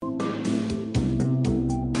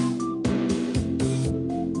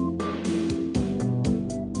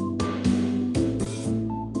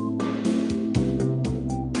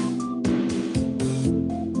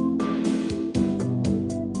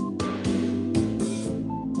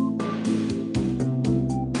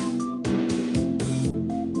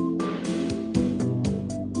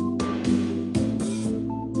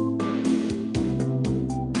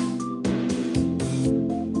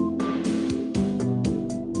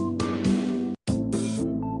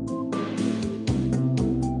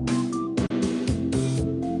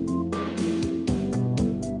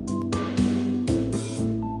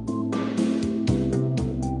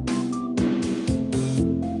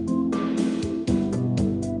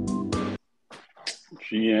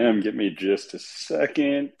GM, give me just a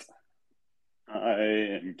second. I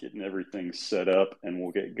am getting everything set up and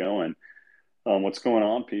we'll get going. What's going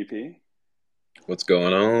on, PP? What's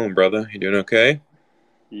going on, brother? You doing okay?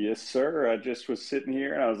 Yes, sir. I just was sitting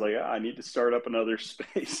here and I was like, I need to start up another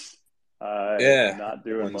space. I am Yeah, not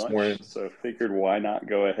doing one this much, morning. so figured why not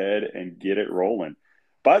go ahead and get it rolling.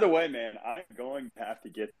 By the way, man, I'm going to have to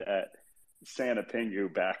get that Santa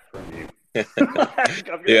Pingu back from you. I'm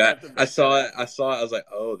gonna Yeah, have to I make that saw it. I happen. saw it. I was like,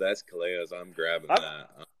 "Oh, that's Kaleo's. I'm grabbing I'm that.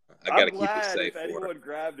 I got I'm to keep it glad safe if for her." anyone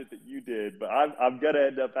grabbed it that you did, but I'm gonna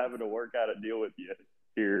end up having to work out a deal with you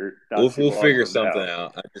here not We'll too we'll long figure from something now.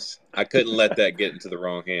 out. I couldn't let that get into the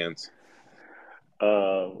wrong hands.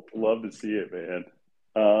 Love to see it, man.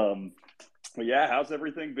 Um, but yeah, how's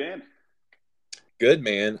everything been? Good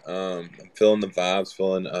man. I'm feeling the vibes.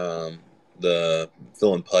 The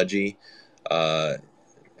feeling pudgy. Uh,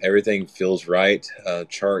 Everything feels right.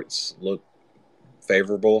 Charts look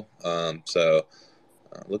favorable.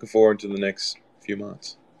 Looking forward to the next few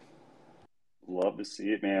months. Love to see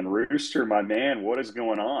it, man. Rooster, my man, what is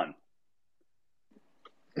going on?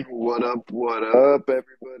 What up,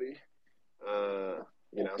 everybody?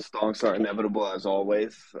 Stonks are inevitable as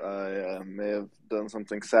always. I may have done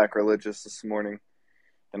something sacrilegious this morning,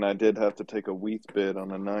 and I did have to take a wheat bid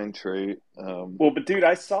on a nine trade. Well, but dude,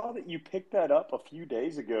 I saw that you picked that up a few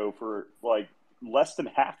days ago for like less than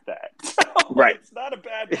half that. So Right. it's not a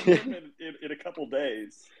bad flip in a couple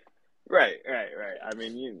days. right. I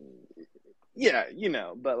mean, yeah,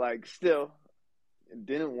 but like, still,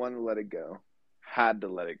 didn't want to let it go. Had to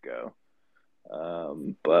let it go.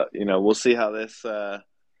 But we'll see how this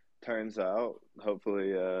turns out.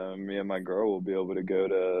 Hopefully, me and my girl will be able to go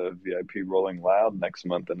to VIP Rolling Loud next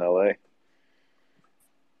month in LA.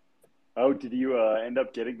 Oh, did you end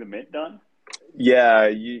up getting the mint done? Yeah,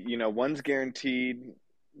 one's guaranteed.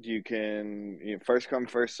 You can first come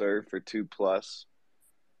first serve for 2 plus.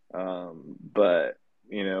 But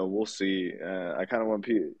we'll see. I kind of want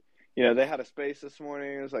people. They had a space this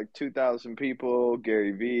morning. It was like 2,000 people.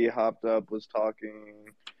 Gary V hopped up, was talking.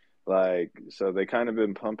 Like, so they kind of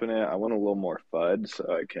been pumping it. I want a little more FUD so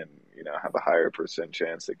I can, have a higher percent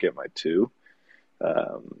chance to get my two.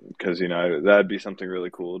 Because, that'd be something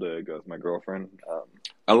really cool to go with my girlfriend.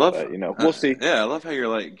 I love, But, we'll see. yeah, I love how you're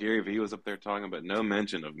like Gary V was up there talking, but no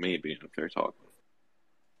mention of me being up there talking.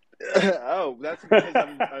 Oh, that's because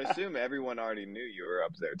I assume everyone already knew you were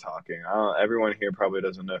up there talking. Everyone here probably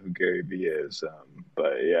doesn't know who Gary V is.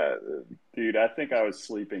 But yeah, Dude, I think I was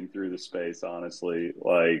sleeping through the space, honestly.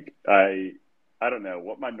 Like I don't know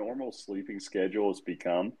what my normal sleeping schedule has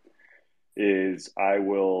become is I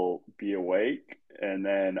will be awake and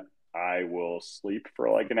then I will sleep for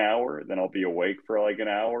like an hour, then I'll be awake for like an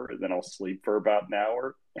hour, then I'll sleep for about an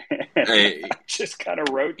hour. And I Hey, just kind of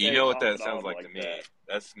you know rotate what off that and sounds on like to like me? that.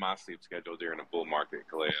 That's my sleep schedule during a bull market,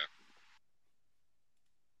 Kalea.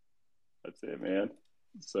 That's it, man.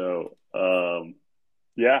 So,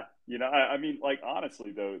 yeah, I mean, like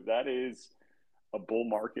honestly though, that is a bull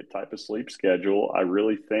market type of sleep schedule. I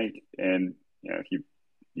really think, and if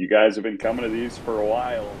you guys have been coming to these for a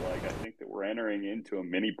while, like I think that we're entering into a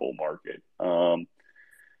mini bull market.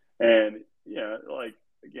 And like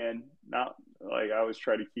again, not like I always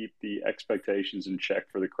try to keep the expectations in check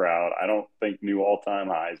for the crowd. I don't think new all time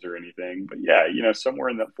highs or anything, but yeah, somewhere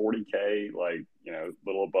in that 40K, like a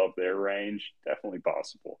little above their range, definitely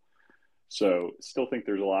possible. So still think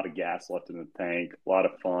there's a lot of gas left in the tank, a lot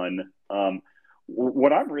of fun.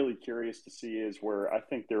 What I'm really curious to see is where I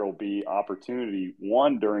think there will be opportunity,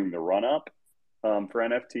 one, during the run up for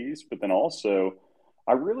NFTs, but then also,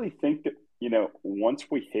 I really think that, once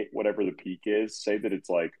we hit whatever the peak is, say that it's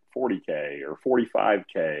like 40K or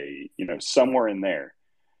 45K, somewhere in there,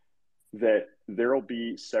 that there will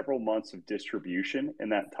be several months of distribution in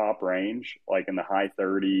that top range, like in the high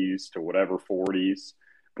 30s to whatever 40s,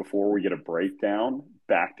 before we get a breakdown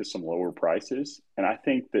back to some lower prices. And I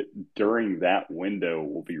think that during that window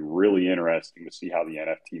will be really interesting to see how the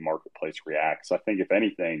NFT marketplace reacts. I think, if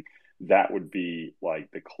anything, that would be like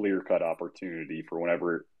the clear cut opportunity for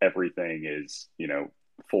whenever everything is,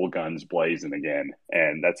 full guns blazing again.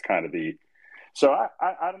 And that's kind of the so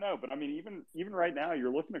I don't know, but I mean, even right now,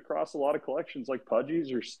 you're looking across a lot of collections. Like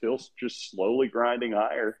Pudgies are still just slowly grinding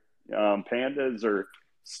higher. Pandas are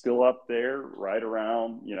still up there, right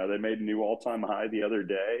around. They made a new all time high the other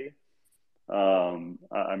day.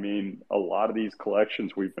 I mean, a lot of these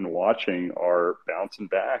collections we've been watching are bouncing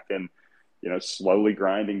back and slowly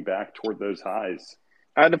grinding back toward those highs.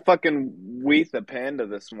 I had to fucking weath a panda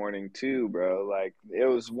this morning too, bro. Like, it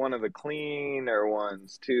was one of the cleaner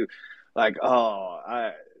ones too. Like,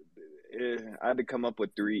 I had to come up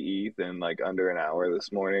with 3 ETH in like under an hour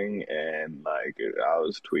this morning, and like I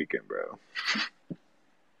was tweaking, bro.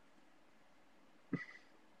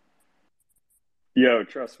 Yo,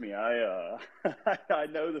 trust me, I I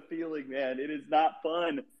know the feeling, man. It is not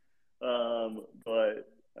fun, but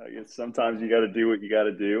I guess sometimes you got to do what you got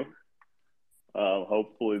to do.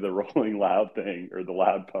 Hopefully, the Rolling Loud thing or the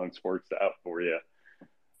Loud Punks works out for you.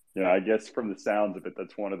 You know, I guess from the sounds of it,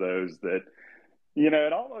 that's one of those that,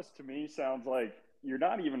 it almost to me sounds like you're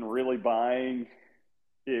not even really buying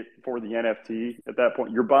it for the NFT at that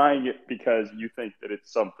point. You're buying it because you think that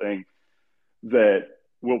it's something that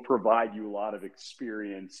will provide you a lot of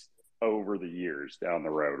experience over the years down the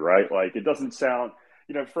road, right? Like it doesn't sound,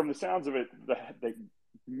 from the sounds of it, the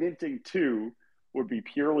minting two would be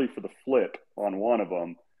purely for the flip on one of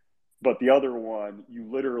them. But the other one,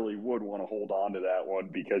 you literally would want to hold on to that one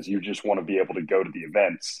because you just want to be able to go to the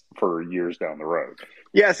events for years down the road.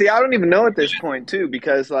 Yeah, see, I don't even know at this point too,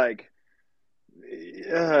 because like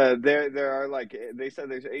there are like they said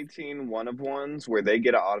there's 18 one of ones where they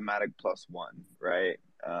get an automatic +1, right?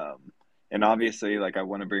 And obviously, like I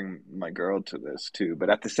want to bring my girl to this too, but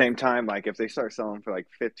at the same time, like if they start selling for like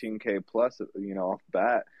 15K plus, off the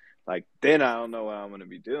bat, like then I don't know what I'm going to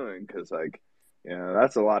be doing because like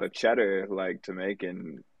that's a lot of cheddar like to make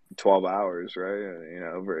in 12 hours, right?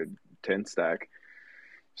 Over a 10 stack.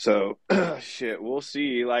 So shit, we'll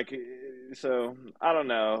see. Like, so I don't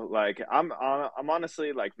know. Like, I'm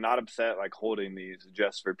honestly like not upset like holding these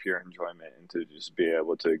just for pure enjoyment and to just be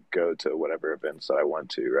able to go to whatever events that I want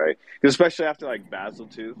to, right? 'Cause especially after like Basel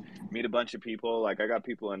too, meet a bunch of people. Like, I got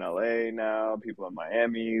people in LA now, people in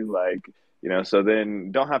Miami, like so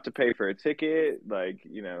then don't have to pay for a ticket. Like,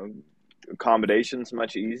 accommodations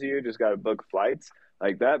much easier. Just got to book flights.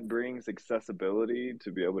 Like that brings accessibility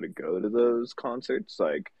to be able to go to those concerts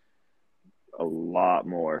like a lot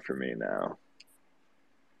more for me now.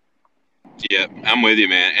 Yeah, I'm with you,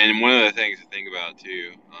 man. And one of the things to think about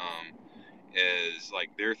too, is like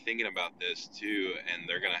they're thinking about this too, and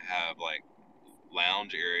they're gonna have like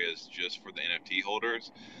lounge areas just for the NFT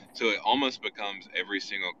holders. So it almost becomes every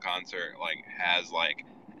single concert like has like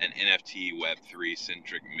an NFT Web3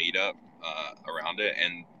 centric meetup around it.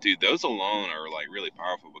 And dude, those alone are like really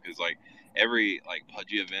powerful because like every like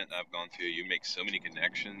pudgy event I've gone to, you make so many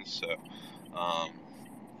connections. So I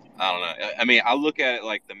don't know. I mean, I look at it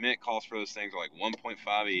like the mint cost for those things are like 1.5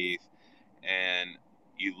 ETH, and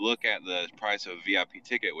you look at the price of a VIP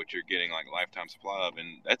ticket, which you're getting like lifetime supply of,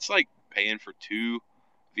 and that's like paying for 2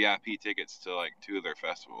 VIP tickets to like 2 of their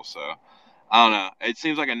festivals. So I don't know. It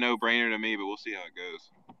seems like a no-brainer to me, but we'll see how it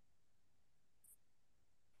goes.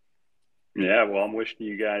 Yeah, well, I'm wishing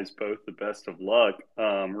you guys both the best of luck.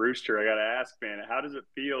 Rooster, I got to ask, man, how does it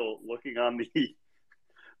feel looking on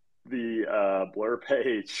the blur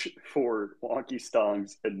page for Wonky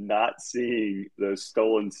Stonks and not seeing those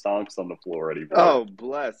stolen stonks on the floor anymore? Oh,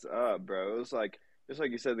 bless up, bro. It was like just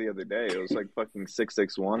like you said the other day. It was like fucking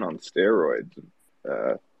 661 on steroids.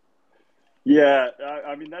 Uh, Yeah,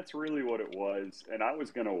 I mean that's really what it was, and I was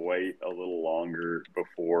gonna wait a little longer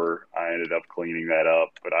before I ended up cleaning that up,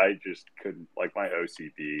 but I just couldn't. Like my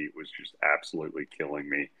OCD was just absolutely killing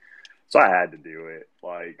me, so I had to do it.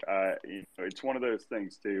 Like, it's one of those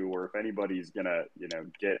things too, where if anybody's gonna,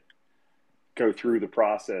 get go through the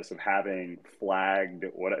process of having flagged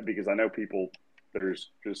what, because I know people, there's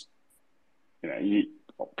just, you,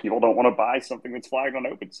 people don't want to buy something that's flagged on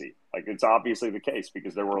OpenSea. Like it's obviously the case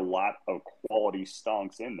because there were a lot of quality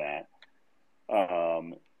stonks in that,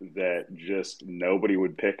 that just nobody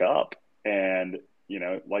would pick up. And,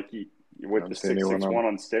 like with the 661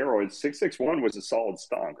 on steroids, 661 was a solid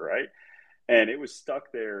stonk, right? And it was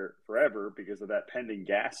stuck there forever because of that pending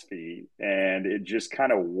gas fee. And it just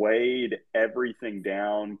kind of weighed everything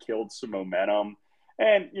down, killed some momentum.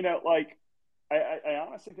 And, like, I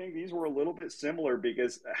honestly think these were a little bit similar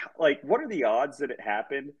because, like, what are the odds that it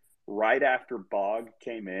happened right after Bog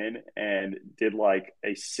came in and did like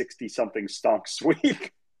a 60 something stonk sweep?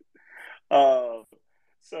 uh,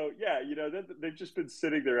 so, yeah, they've just been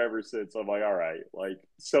sitting there ever since. I'm like, all right, like,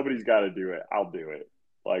 somebody's got to do it. I'll do it.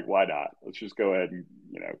 Like, why not? Let's just go ahead and,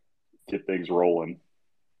 get things rolling.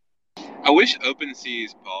 I wish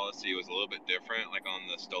OpenSea's policy was a little bit different, like on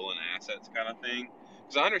the stolen assets kind of thing.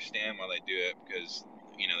 Because I understand why they do it, because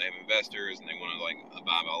they have investors and they want to like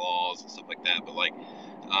abide by laws and stuff like that. But like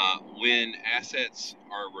when assets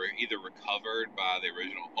are either recovered by the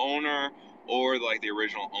original owner or like the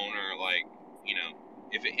original owner, like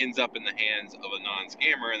if it ends up in the hands of a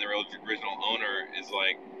non-scammer and the original owner is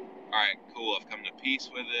like, all right, cool, I've come to peace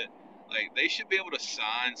with it. Like they should be able to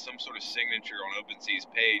sign some sort of signature on OpenSea's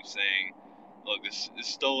page saying, look, this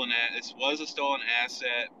was a stolen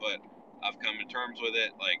asset, but I've come to terms with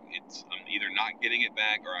it. Like, I'm either not getting it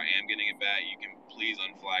back or I am getting it back. You can please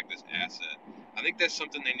unflag this asset. I think that's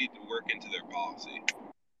something they need to work into their policy.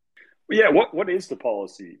 Yeah, what is the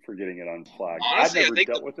policy for getting it unflagged? I've Honestly, never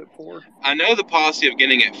dealt with it before. I know the policy of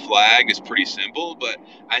getting it flagged is pretty simple, but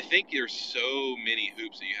I think there's so many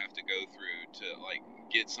hoops that you have to go through to like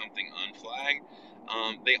get something unflagged.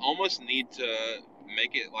 They almost need to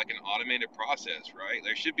make it like an automated process, right?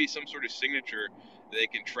 There should be some sort of signature that they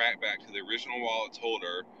can track back to the original wallet's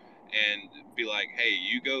holder and be like, hey,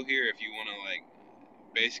 you go here if you want to like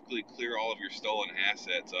basically clear all of your stolen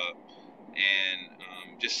assets up and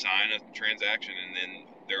just sign a transaction and then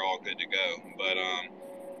they're all good to go. But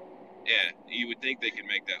yeah, you would think they could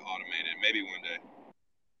make that automated. Maybe one day.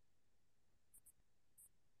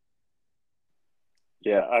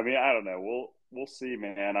 Yeah, I mean, I don't know. We'll see,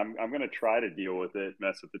 man. I'm gonna try to deal with it,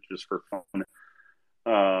 mess with it just for fun.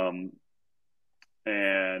 Um,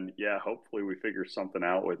 and yeah, hopefully we figure something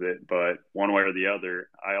out with it. But one way or the other,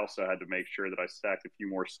 I also had to make sure that I stacked a few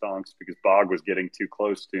more stonks because Bog was getting too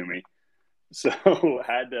close to me. So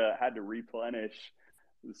had to replenish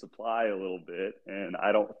the supply a little bit, and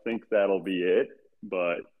I don't think that'll be it.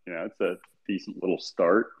 But it's a decent little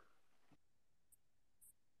start.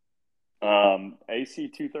 AC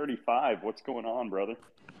 235, what's going on, brother?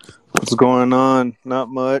 What's going on? Not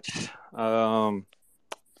much. Been a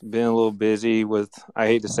little busy with, I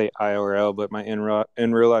hate to say IRL, but my in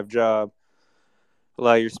real life job. A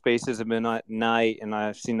lot of your spaces have been at night, and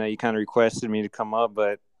I've seen that you kind of requested me to come up,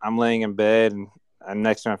 but I'm laying in bed and I'm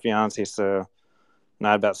next to my fiance, so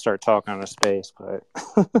not about to start talking on a space, but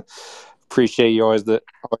appreciate you always It's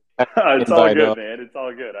all invite good, up. man. It's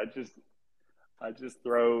all good. I just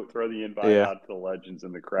throw the invite Yeah, out to the legends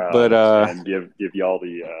in the crowd but and give y'all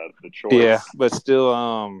the choice. yeah, but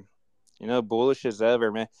still, bullish as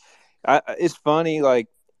ever, man. It's funny, like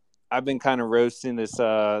I've been kind of roasting this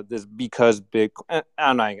because Bitcoin.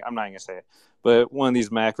 I'm not gonna say it, but one of these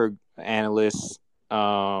macro analysts,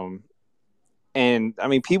 and I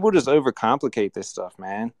mean, people just overcomplicate this stuff,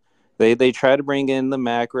 man. They try to bring in the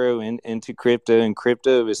macro into crypto, and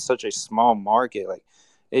crypto is such a small market. Like,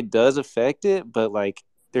 it does affect it, but like,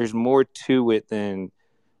 there's more to it than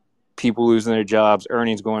people losing their jobs,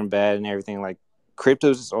 earnings going bad, and everything. Like,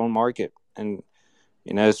 crypto's its own market, and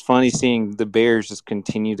it's funny seeing the Bears just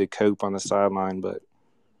continue to cope on the sideline, but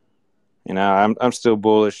I'm still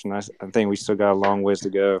bullish, and I think we still got a long ways to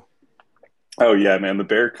go. Oh yeah, man, the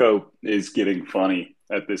Bear Coat is getting funny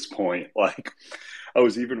at this point. Like, I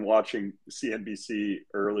was even watching CNBC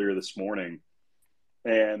earlier this morning,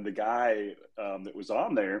 and the guy that was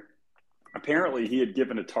on there, apparently he had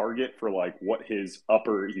given a target for like what his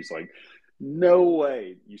upper. He's like, no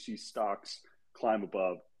way you see stocks climb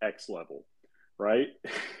above X level, right?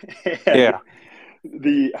 And Yeah.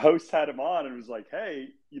 the host had him on and was like, hey,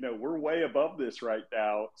 we're way above this right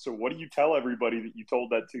now. So what do you tell everybody that you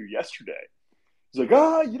told that to yesterday? He's like,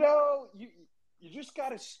 you just got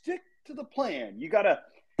to stick to the plan. You got to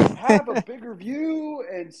have a bigger view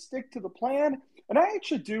and stick to the plan. And I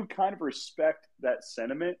actually do kind of respect that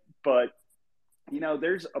sentiment, but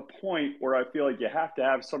there's a point where I feel like you have to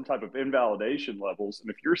have some type of invalidation levels. And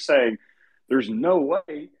if you're saying there's no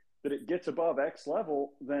way that it gets above X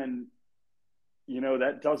level, then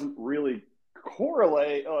that doesn't really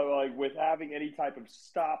correlate like with having any type of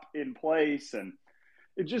stop in place, and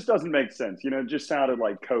it just doesn't make sense. It just sounded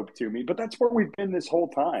like cope to me, but that's where we've been this whole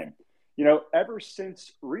time. Ever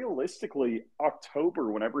since realistically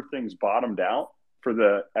October, when everything's bottomed out for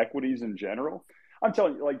the equities in general. I'm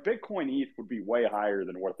telling you, like Bitcoin ETH would be way higher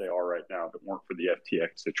than what they are right now if it weren't for the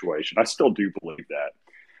FTX situation. I still do believe that,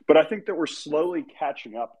 but I think that we're slowly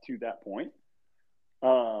catching up to that point.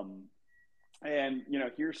 And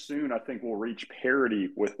here soon, I think we'll reach parity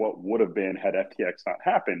with what would have been had FTX not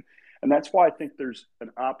happened. And that's why I think there's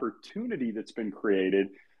an opportunity that's been created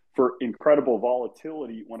for incredible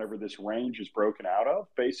volatility whenever this range is broken out of.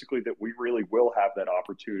 Basically, that we really will have that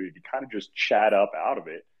opportunity to kind of just chat up out of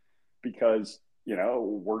it because,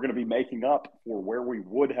 we're going to be making up for where we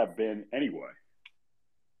would have been anyway.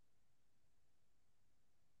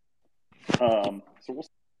 So we'll.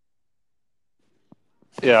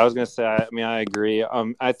 Yeah, I was gonna say. I agree.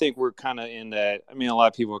 I think we're kind of in that. I mean, a lot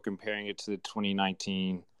of people are comparing it to the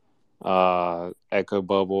 2019 echo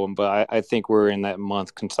bubble, but I think we're in that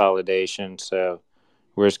month consolidation. So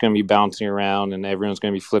we're just gonna be bouncing around, and everyone's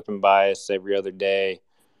gonna be flipping bias every other day.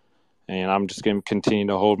 And I'm just gonna continue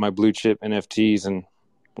to hold my blue chip NFTs and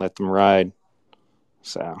let them ride.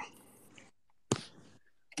 So.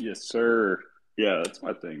 Yes, sir. Yeah, that's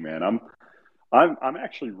my thing, man. I'm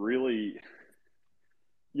actually really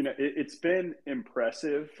it's been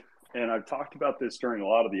impressive, and I've talked about this during a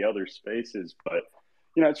lot of the other spaces, but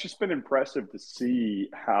it's just been impressive to see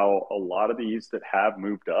how a lot of these that have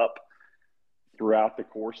moved up throughout the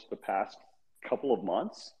course of the past couple of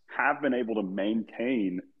months have been able to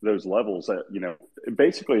maintain those levels that,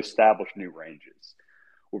 basically establish new ranges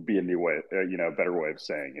would be a new way, a better way of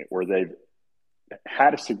saying it, where they've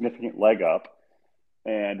had a significant leg up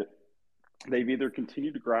and they've either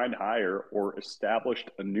continued to grind higher or established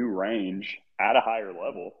a new range at a higher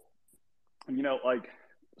level. Like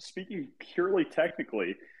speaking purely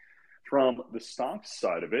technically from the Stonks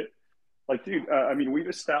side of it, like, dude, we've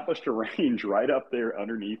established a range right up there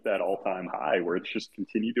underneath that all-time high where it's just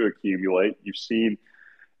continued to accumulate. You've seen,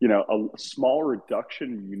 a small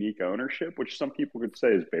reduction in unique ownership, which some people could say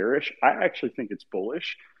is bearish. I actually think it's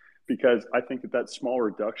bullish because I think that small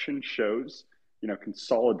reduction shows,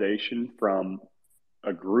 consolidation from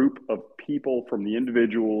a group of people, from the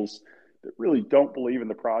individuals that really don't believe in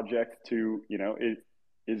the project to, it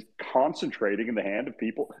is concentrating in the hands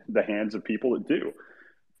of people that do.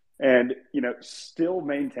 And, still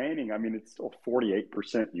maintaining, it's still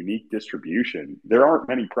 48% unique distribution. There aren't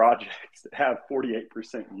many projects that have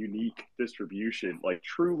 48% unique distribution, like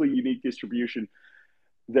truly unique distribution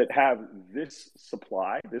that have this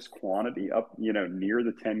supply, this quantity up, near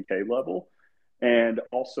the 10K level. And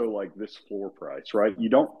also like this floor price, right? You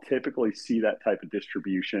don't typically see that type of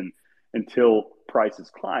distribution until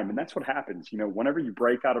prices climb. And that's what happens. Whenever you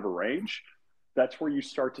break out of a range, that's where you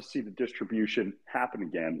start to see the distribution happen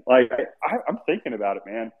again. Like I'm thinking about it,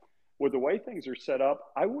 man. With the way things are set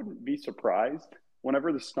up, I wouldn't be surprised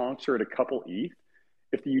whenever the stonks are at a couple ETH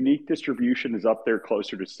if the unique distribution is up there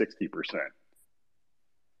closer to 60%.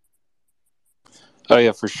 Oh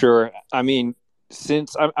yeah, for sure.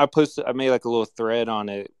 Since I posted, I made like a little thread on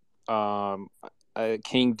it.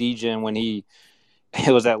 King Degen, when it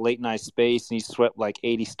was at late night space and he swept like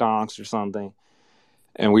 80 stonks or something.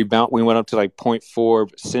 And we went up to like 0.4.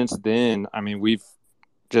 But since then, we've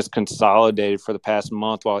just consolidated for the past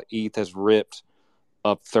month while ETH has ripped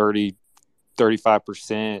up 30,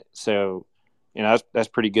 35%. So, that's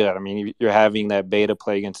pretty good. You're having that beta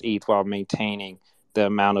play against ETH while maintaining the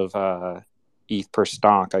amount of ETH per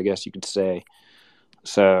stonk, I guess you could say.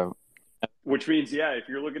 So, which means, yeah, if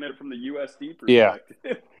you're looking at it from the USD perspective,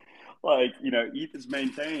 yeah. like, ETH is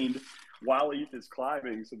maintained while ETH is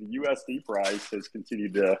climbing. So the USD price has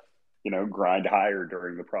continued to, grind higher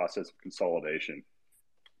during the process of consolidation.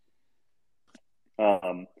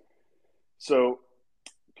 So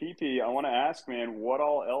PP, I want to ask, man, what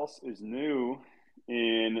all else is new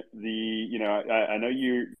in the, I know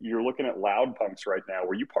you're looking at loud punks right now.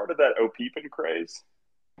 Were you part of that OPPin craze?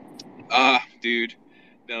 Dude,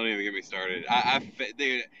 don't even get me started.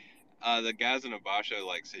 Dude, the guys in Abasha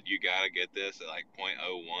said you gotta get this at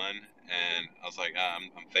 0.01, and I was like, I'm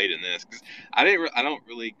fading this because I don't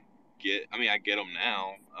really get. I get them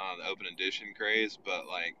now, the open edition craze, but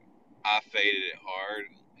I faded it hard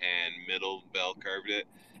and middle bell curved it.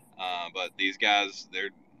 But these guys,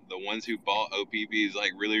 they're the ones who bought OPPs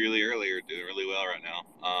really really early are doing really well right now.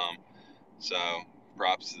 So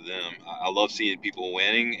props to them. I love seeing people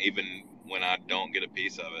winning, even when I don't get a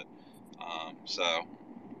piece of it. So.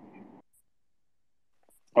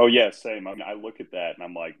 Oh yeah, same. I look at that and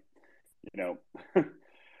I'm like,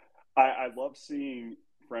 I love seeing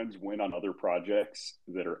friends win on other projects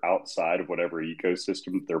that are outside of whatever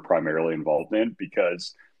ecosystem that they're primarily involved in,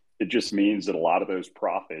 because it just means that a lot of those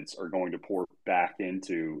profits are going to pour back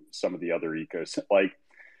into some of the other ecosystems. Like,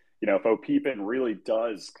 if OPPin really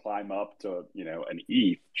does climb up to, an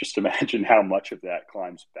ETH, just imagine how much of that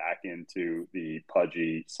climbs back into the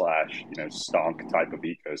pudgy / stonk type of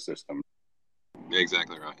ecosystem.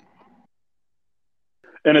 Exactly right.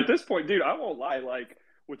 And at this point, dude, I won't lie.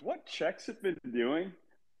 With what checks have been doing,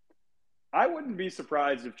 I wouldn't be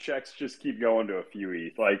surprised if checks just keep going to a few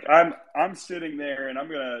ETH. I'm sitting there and I'm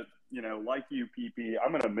gonna, like you, PP,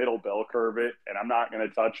 I'm gonna middle bell curve it, and I'm not gonna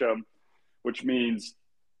touch them, which means,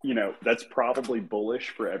 that's probably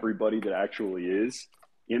bullish for everybody that actually is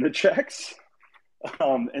in the checks.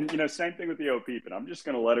 And same thing with the OPPin. I'm just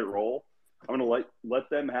gonna let it roll. I'm going to let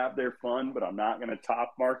them have their fun, but I'm not going to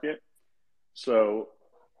top market. So,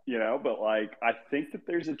 but I think that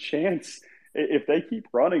there's a chance if they keep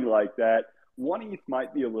running like that. 1 ETH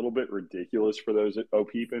might be a little bit ridiculous for those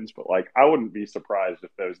OPPins, but I wouldn't be surprised if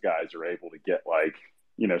those guys are able to get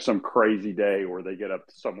some crazy day where they get up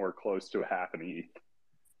to somewhere close to a half an ETH.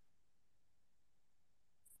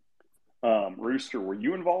 Rooster, were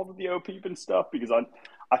you involved with the OPPin stuff? Because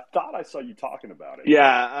I thought I saw you talking about it.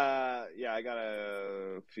 Yeah, I got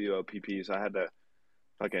a few OPPs. I had to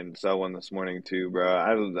fucking sell one this morning too, bro.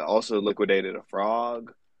 I also liquidated a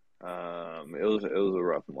frog. It was a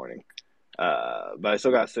rough morning. But I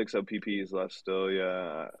still got 6 OPPs left still.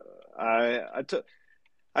 Yeah,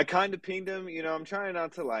 I kind of pinged him. I'm trying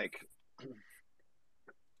not to like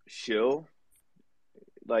shill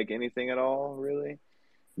like anything at all, really.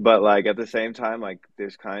 But like at the same time, like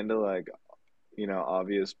there's kind of like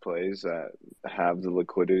obvious plays that have the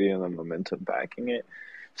liquidity and the momentum backing it.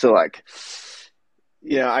 So like,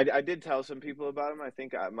 I did tell some people about him. I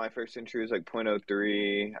think my first entry was like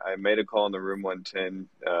 0.03. I made a call in the Room 110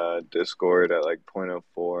 Discord at like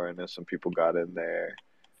 0.04. I know some people got in there.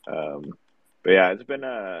 But yeah, it's been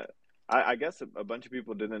I guess a bunch of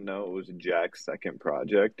people didn't know it was Jack's second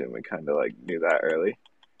project, and we kind of like knew that early.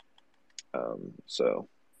 So.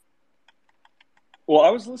 Well,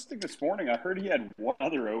 I was listening this morning. I heard he had one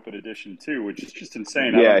other open edition too, which is just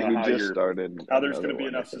insane. I Yeah, don't know he just started how there's going to be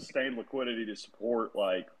another one, enough sustained liquidity to support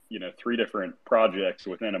 3 different projects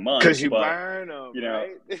within a month. Because you burn them,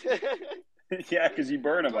 right? Yeah, because you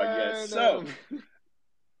burn them, I guess. So, Burn 'em.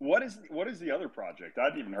 what is the other project? I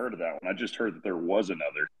hadn't even heard of that one. I just heard that there was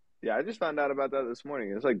another. Yeah, I just found out about that this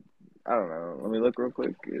morning. It's like, I don't know. Let me look real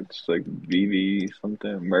quick. It's like VV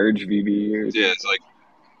something, merge VV or something. Yeah, it's like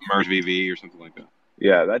merge VV or something like that.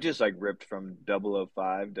 Yeah, that just like ripped from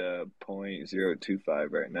 0.005 to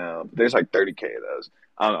 0.025 right now. There's like 30K of those.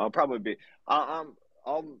 I'll probably be. I'll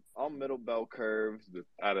middle bell curve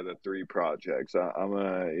out of the 3 projects.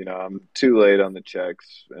 I'm too late on the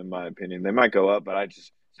checks in my opinion. They might go up, but I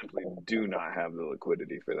just simply do not have the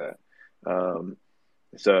liquidity for that.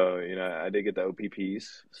 So I did get the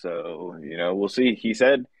OPPs. So we'll see. He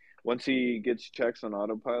said once he gets checks on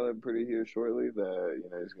autopilot pretty here shortly, that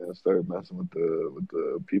he's gonna start messing with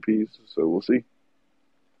the OPPs. So we'll see.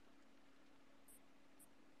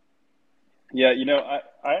 Yeah,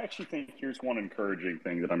 I actually think here's one encouraging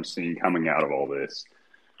thing that I'm seeing coming out of all this.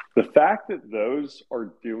 The fact that those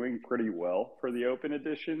are doing pretty well for the open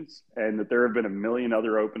editions, and that there have been a million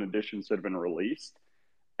other open editions that have been released,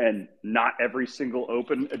 and not every single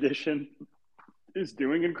open edition is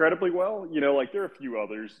doing incredibly well. Like there are a few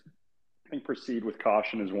others. I think Proceed with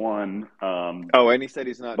Caution is one. And he said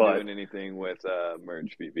he's not doing anything with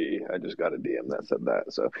Merge VV. I just got a DM that said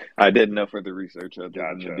that. So I did no further research other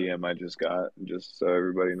than the DM I just got, just so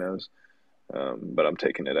everybody knows. But I'm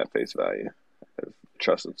taking it at face value as a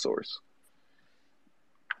trusted source.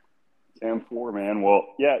 Damn four, man.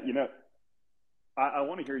 Well, yeah, I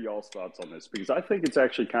want to hear y'all's thoughts on this, because I think it's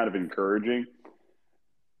actually kind of encouraging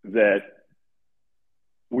that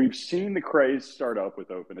we've seen the craze start up with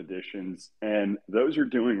open editions, and those are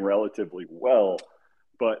doing relatively well.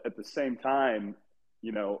 But at the same time,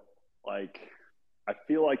 I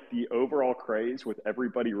feel like the overall craze with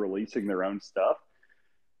everybody releasing their own stuff,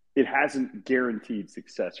 it hasn't guaranteed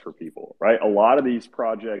success for people, right? A lot of these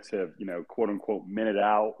projects have, quote unquote, minted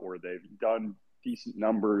out, or they've done decent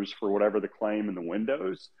numbers for whatever the claim in the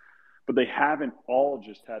windows, but they haven't all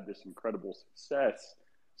just had this incredible success.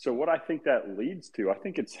 So what I think that leads to, I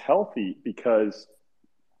think it's healthy, because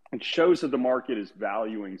it shows that the market is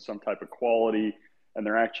valuing some type of quality, and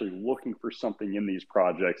they're actually looking for something in these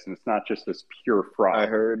projects, and it's not just this pure fraud. I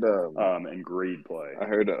heard and greed play. I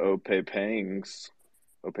heard Ope Penguins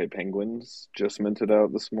just minted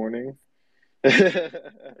out this morning.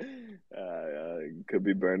 Could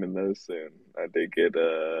be burning those soon. I did get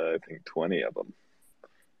I think 20 of them.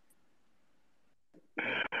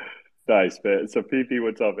 Nice, man. So PP,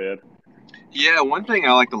 what's up, man? Yeah, one thing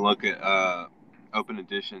I like to look at open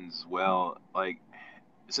editions as well, like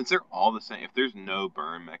since they're all the same, if there's no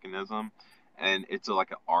burn mechanism and it's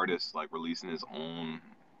like an artist like releasing his own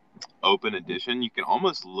open edition, you can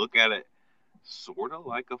almost look at it sort of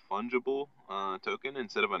like a fungible token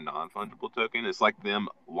instead of a non-fungible token. It's like them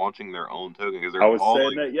launching their own token, because they're I was all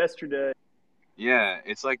saying that yesterday. Yeah,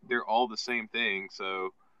 it's like they're all the same thing.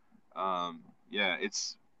 So, yeah,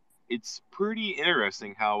 it's pretty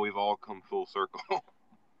interesting how we've all come full circle.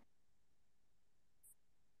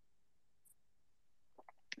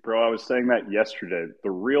 Bro, I was saying that yesterday.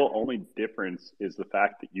 The real only difference is the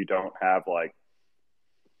fact that you don't have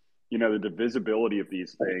the divisibility of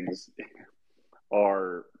these things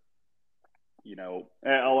are,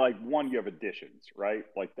 like one, you have additions, right?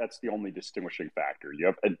 Like that's the only distinguishing factor. You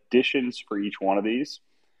have additions for each one of these.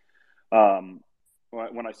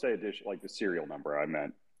 When I say addition, like the serial number, I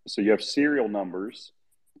meant. So you have serial numbers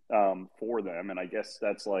for them, and I guess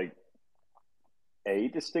that's like a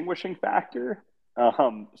distinguishing factor.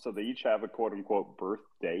 So they each have a quote unquote birth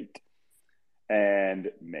date,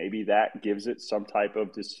 and maybe that gives it some type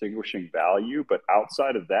of distinguishing value. But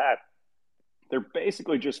outside of that, they're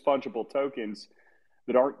basically just fungible tokens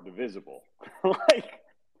that aren't divisible. Like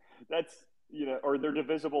that's, or they're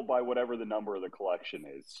divisible by whatever the number of the collection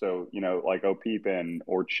is. So, like OPEPIN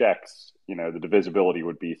or checks, the divisibility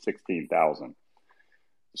would be 16,000.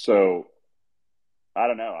 So I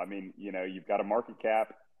don't know. I mean, you've got a market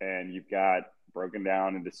cap and you've got broken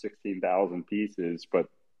down into 16,000 pieces, but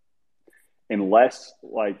unless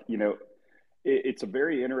it's a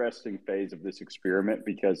very interesting phase of this experiment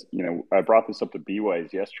because, I brought this up to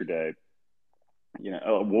B-Ways yesterday.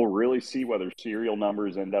 We'll really see whether serial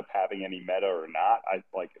numbers end up having any meta or not.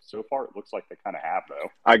 So far it looks like they kind of have, though.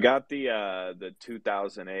 I got the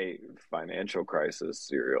 2008 financial crisis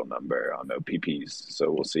serial number on OPPs,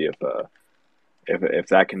 so we'll see if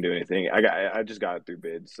that can do anything. I just got it through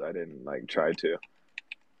bids. I didn't try to.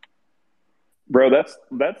 Bro, that's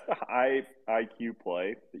the high IQ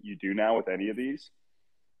play that you do now with any of these.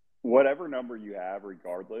 Whatever number you have,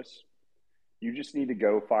 regardless, you just need to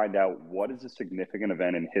go find out what is a significant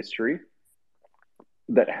event in history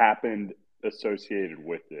that happened associated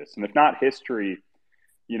with this. And if not history,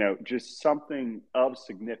 just something of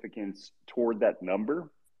significance toward that number.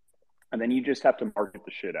 And then you just have to market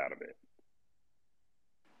the shit out of it.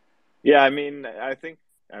 Yeah,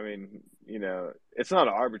 it's not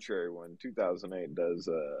an arbitrary one. 2008 does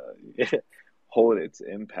hold its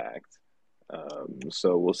impact.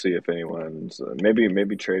 So we'll see if anyone's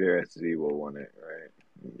maybe Trader SD will want it, right?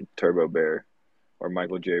 Turbo Bear or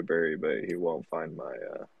Michael J. Berry, but he won't find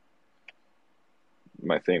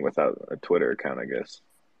my thing without a Twitter account, I guess.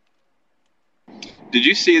 Did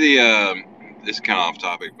you see this is kind of off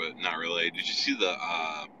topic, but not really. Did you see the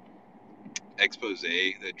expose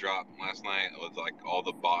that dropped last night with all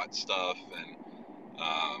the bot stuff, and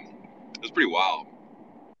it was pretty wild.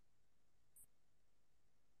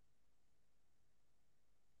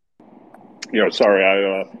 Sorry,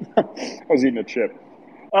 I was eating a chip.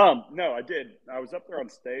 No, I did. I was up there on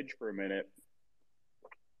stage for a minute,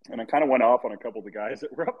 and I kind of went off on a couple of the guys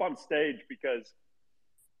that were up on stage because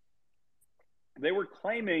they were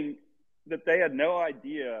claiming that they had no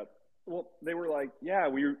idea. Well, they were like, "Yeah,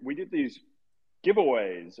 we did these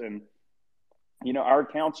giveaways, and our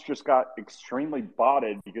accounts just got extremely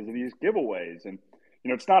botted because of these giveaways, and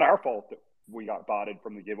it's not our fault that we got botted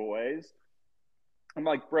from the giveaways." I'm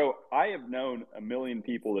like, bro, I have known a million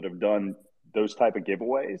people that have done those type of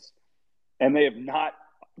giveaways, and they have not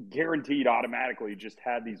guaranteed automatically just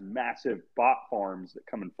had these massive bot farms that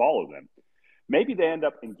come and follow them. Maybe they end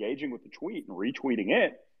up engaging with the tweet and retweeting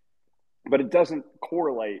it, but it doesn't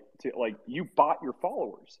correlate to you bot your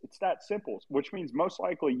followers. It's that simple, which means most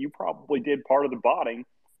likely you probably did part of the botting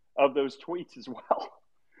of those tweets as well.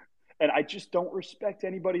 And I just don't respect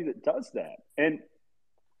anybody that does that. And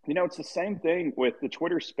it's the same thing with the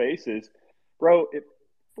Twitter Spaces. Bro, it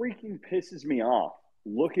freaking pisses me off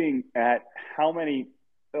looking at how many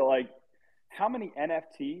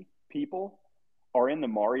NFT people are in the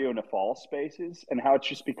Mario Nafal Spaces and how it's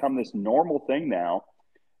just become this normal thing now.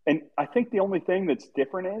 And I think the only thing that's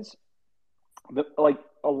different is that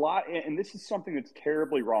a lot, and this is something that's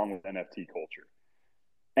terribly wrong with NFT culture.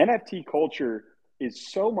 NFT culture is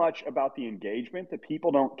so much about the engagement that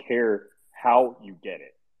people don't care how you get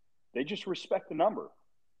it. They just respect the number.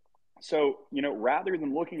 So, rather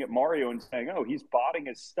than looking at Mario and saying, oh, he's botting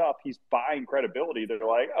his stuff, he's buying credibility, they're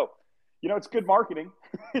like, oh, it's good marketing.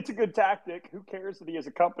 It's a good tactic. Who cares that he has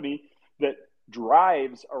a company that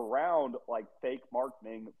drives around fake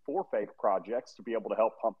marketing for fake projects to be able to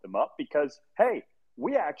help pump them up? Because, hey,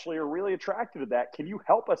 we actually are really attracted to that. Can you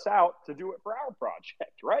help us out to do it for our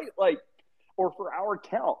project, right? Or for our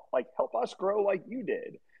account, help us grow like you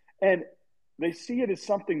did. And they see it as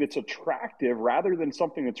something that's attractive rather than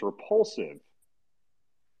something that's repulsive.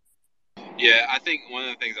 Yeah, I think one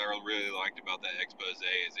of the things I really liked about that expose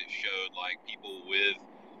is it showed people with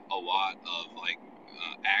a lot of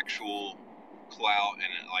actual clout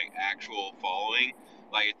and actual following.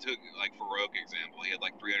 It took for Roke example, he had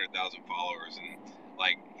 300,000 followers, and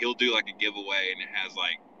he'll do a giveaway and it has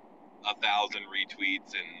 1,000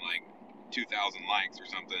 retweets and 2,000 likes or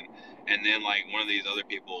something, and then one of these other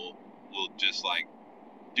people will just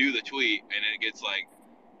do the tweet and it gets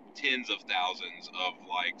tens of thousands of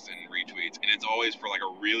likes and retweets, and it's always for a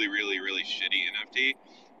really, really, really shitty NFT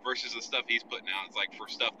versus the stuff he's putting out. It's for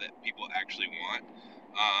stuff that people actually want.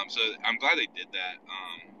 So I'm glad they did that.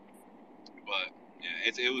 But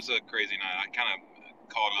yeah, it was a crazy night. I kind of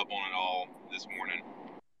caught up on it all this morning.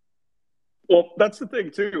 Well, that's the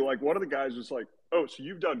thing too. One of the guys was like, "Oh, so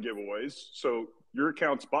you've done giveaways, so your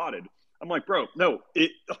account's botted." I'm like, "Bro, no.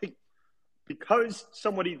 It because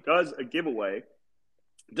somebody does a giveaway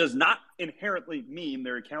does not inherently mean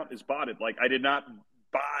their account is botted. I did not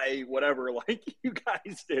buy whatever like you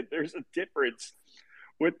guys did. There's a difference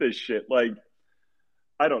with this shit. Like,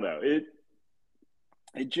 I don't know. It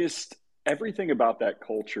just everything about that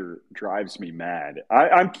culture drives me mad.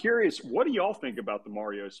 I'm curious, what do y'all think about the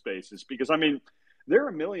Mario spaces? Because I mean, there are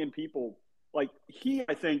a million people like he.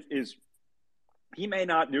 I think is he may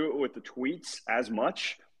not do it with the tweets as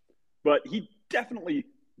much, but he definitely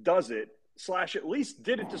does it. Slash, at least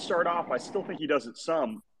did it to start off. I still think he does it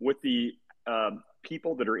some with the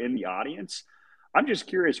people that are in the audience. I'm just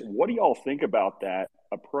curious, what do y'all think about that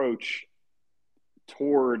approach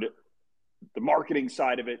toward the marketing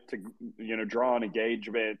side of it to draw an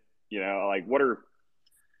engagement? Like what are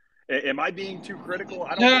am I being too critical?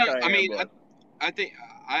 I don't No, think I I am, mean, but I think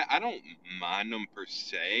I don't mind them per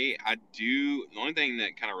se. I do. The only thing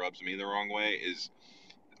that kind of rubs me the wrong way is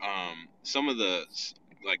some of the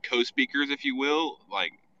like co-speakers, if you will,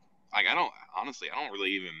 like I don't honestly, I don't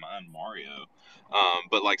really even mind Mario,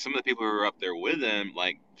 but like some of the people who are up there with him,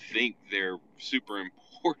 like think they're super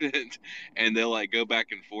important, and they'll like go back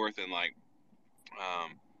and forth and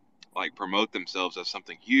um, like promote themselves as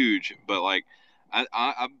something huge. But like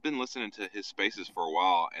I've been listening to his spaces for a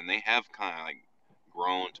while, and they have kind of like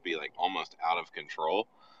grown to be like almost out of control.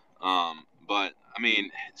 But I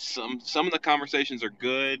mean, some of the conversations are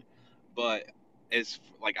good, but it's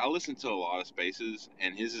like I listen to a lot of spaces,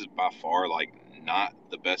 and his is by far like not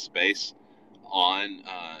the best space on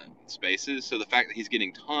spaces. So the fact that he's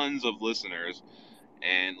getting tons of listeners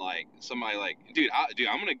and like somebody like dude,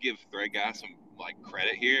 I'm gonna give Thread Guy some like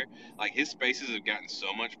credit here. Like his spaces have gotten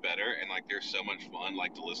so much better, and like they're so much fun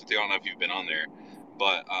like to listen to. I don't know if you've been on there,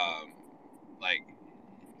 but like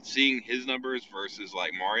seeing his numbers versus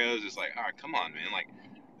like Mario's is like, all right, come on, man. Like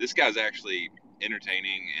this guy's actually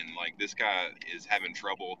entertaining, and like this guy is having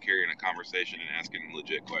trouble carrying a conversation and asking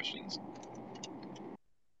legit questions.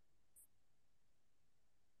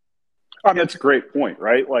 that's a great point,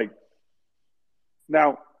 right? Like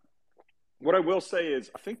now, what I will say is,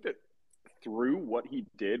 I think that through what he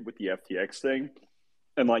did with the FTX thing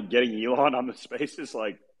and like getting Elon on the spaces,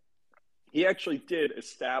 like he actually did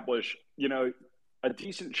establish, a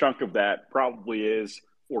decent chunk of that probably is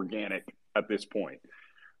organic at this point,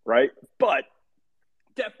 right? But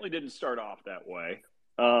definitely didn't start off that way.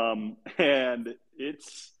 And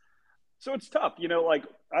it's tough, like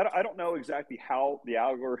I don't know exactly how the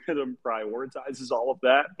algorithm prioritizes all of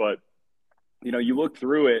that, but you look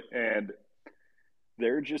through it and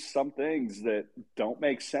there are just some things that don't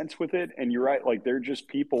make sense with it. And you're right, like they're just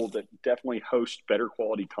people that definitely host better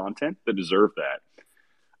quality content that deserve that,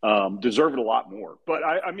 deserve it a lot more. But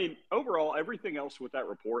I mean, overall, everything else with that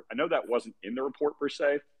report, I know that wasn't in the report per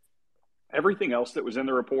se. Everything else that was in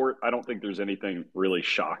the report, I don't think there's anything really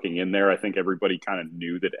shocking in there. I think everybody kind of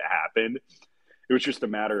knew that it happened. It was just a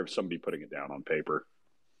matter of somebody putting it down on paper.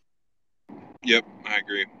 Yep, I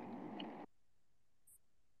agree.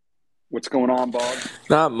 What's going on, Bob?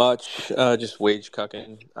 Not much. Just wage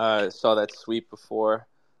cucking. Saw that sweep before.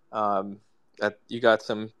 That you got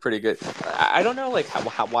some pretty good. I don't know like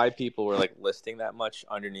how why people were like listing that much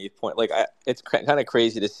underneath point. Like it's kind of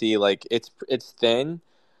crazy to see. Like it's thin.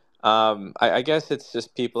 I guess it's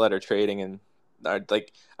just people that are trading and are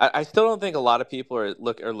like I still don't think a lot of people are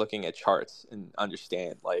looking at charts and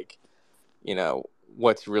understand like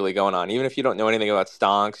what's really going on. Even if you don't know anything about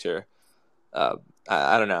stonks or uh,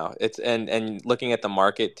 I don't know. It's and looking at the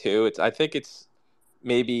market too. I think it's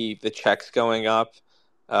maybe the checks going up.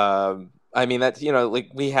 I mean that's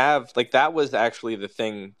like we have like that was actually the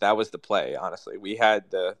thing that was the play. Honestly, we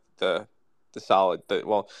had the solid.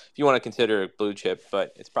 Well, if you want to consider it blue chip,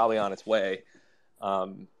 but it's probably on its way.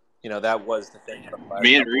 That was the thing for the last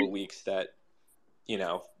Me and couple of weeks that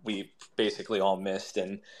we basically all missed.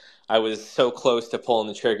 And I was so close to pulling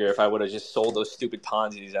the trigger. If I would have just sold those stupid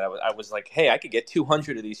Ponzi's, I was like, hey, I could get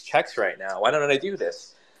 200 of these checks right now. Why don't I do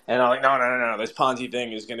this? And I'm like, no. This Ponzi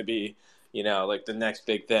thing is going to be, like the next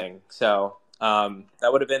big thing. So that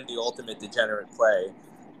would have been the ultimate degenerate play.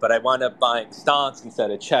 But I wound up buying stonks instead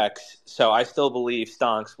of checks. So I still believe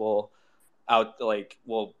stonks will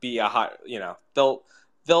be a high,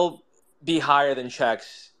 they'll be higher than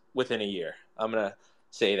checks within a year. I'm gonna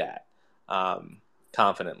say that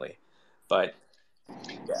confidently, but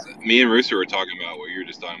yeah. Me and Rooster were talking about what you were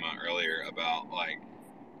just talking about earlier about like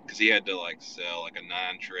because he had to like sell like a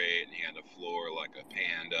non-trade and he had to floor like a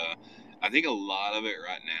panda. I think a lot of it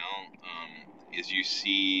right now is you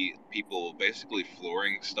see people basically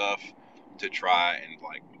flooring stuff to try and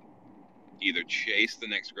like either chase the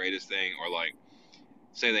next greatest thing or like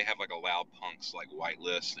say they have like a loud punks like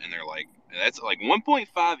whitelist and they're like that's like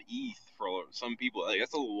 1.5 ETH for some people. Like,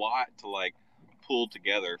 that's a lot to like pulled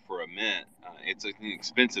together for a mint. It's an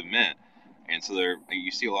expensive mint, and so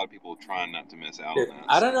you see a lot of people trying not to miss out on Dude, that.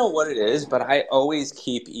 I So. don't know what it is, but I always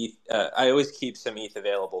keep ETH. I always keep some ETH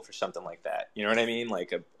available for something like that. You know what I mean?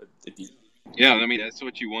 Like Yeah, I mean that's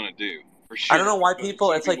what you want to do for I don't sure. know why But people.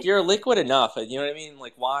 some It's like people, you're liquid enough. You know what I mean?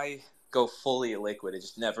 Like why go fully liquid? It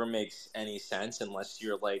just never makes any sense unless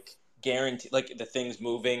you're like guaranteed, like the thing's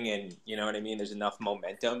moving, and you know what I mean. There's enough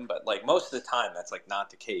momentum, but like most of the time, that's like not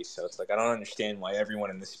the case. So it's like I don't understand why everyone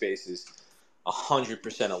in this space is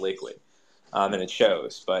 100% a liquid, and it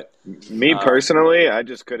shows. But Me um, personally, I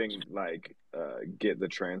just couldn't get the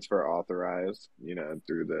transfer authorized,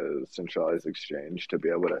 through the centralized exchange to be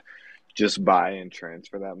able to just buy and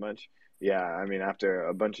transfer that much. Yeah, I mean, after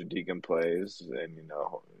a bunch of deacon plays and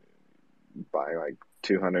buying like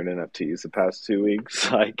 200 NFTs the past 2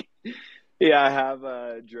 weeks, like yeah, I have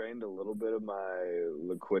drained a little bit of my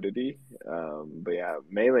liquidity. But yeah,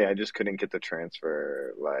 mainly I just couldn't get the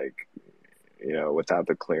transfer without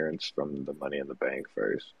the clearance from the money in the bank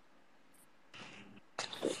first.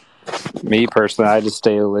 Me personally, I just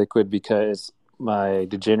stay liquid because my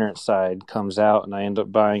degenerate side comes out and I end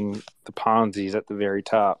up buying the Ponzi's at the very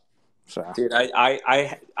top. So, dude,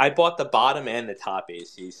 I bought the bottom and the top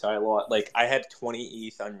AC, so I lost like I had 20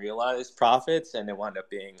 ETH unrealized profits, and it wound up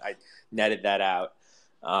being I netted that out,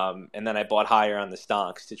 and then I bought higher on the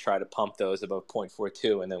Stonks to try to pump those above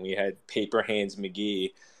 0.42, and then we had Paper Hands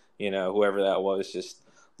McGee, whoever that was, just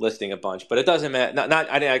listing a bunch, but it doesn't matter. Not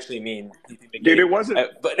I didn't actually mean PP Dude, McGee, it wasn't.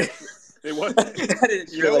 but It was. I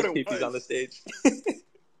didn't You know what realize it PP's on the was? stage.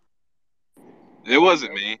 it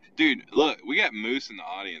wasn't me, dude. Look, we got Moose in the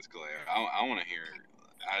audience, Claire. I want to hear.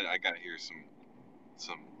 I got to hear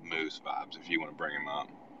some Moose vibes if you want to bring him up.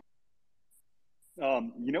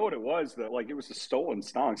 You know what it was though? Like it was the stolen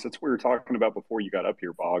stonks. That's what we were talking about before you got up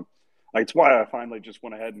here, Bog. Like it's why I finally just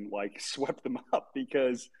went ahead and like swept them up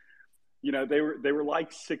because they were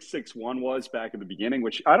like 661 was back in the beginning,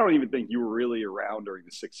 which I don't even think you were really around during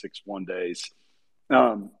the 661 days.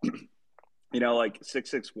 Um, like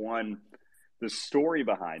 661. The story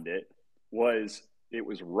behind it was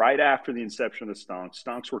right after the inception of the stonks.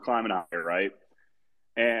 Stonks were climbing higher, right?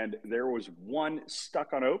 And there was one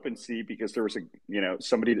stuck on OpenSea because there was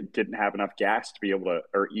somebody that didn't have enough gas to be able to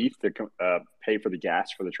or ETH to pay for the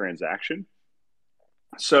gas for the transaction.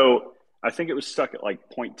 So I think it was stuck at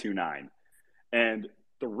like 0.29, and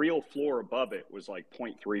the real floor above it was like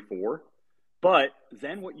 0.34. But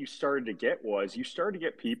then what you started to get was you started to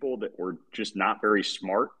get people that were just not very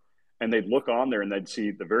smart, and they'd look on there and they'd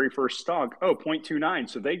see the very first stock, 0.29.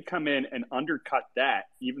 So they'd come in and undercut that,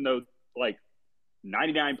 even though like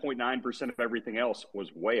 99.9% of everything else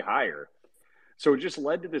was way higher. So it just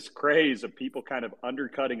led to this craze of people kind of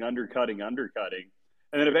undercutting.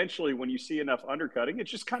 And then eventually, when you see enough undercutting,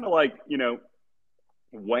 it's just kind of like,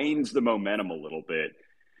 wanes the momentum a little bit.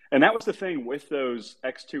 And that was the thing with those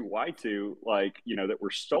X2Y2, that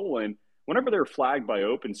were stolen. Whenever they're flagged by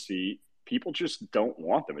OpenSea, people just don't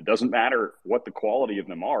want them. It doesn't matter what the quality of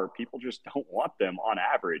them are. People just don't want them on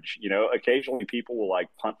average. Occasionally people will like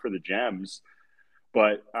punt for the gems.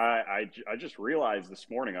 But I just realized this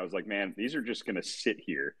morning, I was like, man, these are just going to sit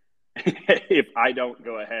here if I don't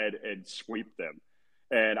go ahead and sweep them.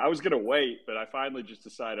 And I was going to wait, but I finally just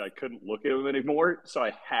decided I couldn't look at them anymore. So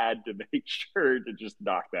I had to make sure to just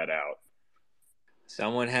knock that out.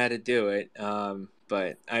 Someone had to do it,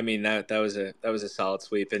 but I mean that was a solid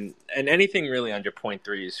sweep, and anything really under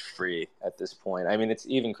 0.3 is free at this point. I mean it's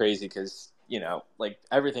even crazy because like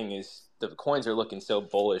everything is the coins are looking so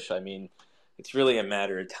bullish. I mean it's really a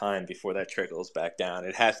matter of time before that trickles back down.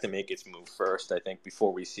 It has to make its move first, I think,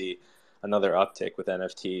 before we see another uptick with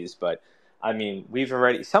NFTs. But I mean we've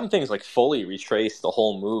already some things like fully retraced the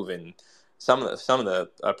whole move, and some of the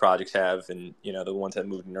projects have, and the ones that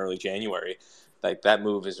moved in early January. Like that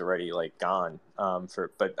move is already like gone.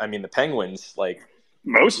 But I mean the Penguins, like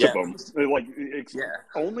Most of yeah, them, like it's yeah,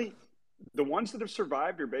 only the ones that have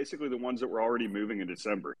survived are basically the ones that were already moving in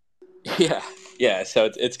December. yeah. So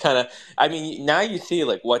it's kind of. I mean now you see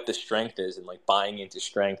like what the strength is, and like buying into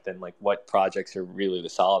strength, and like what projects are really the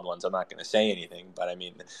solid ones. I'm not going to say anything, but I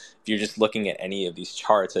mean if you're just looking at any of these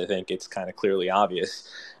charts, I think it's kind of clearly obvious.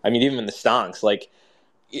 I mean even the stonks, like.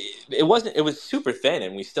 It wasn't. It was super thin,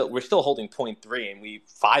 and we're still holding 0.3, and we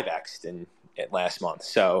 5x'd in it last month.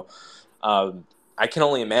 So I can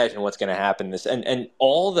only imagine what's going to happen. This and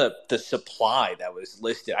all the supply that was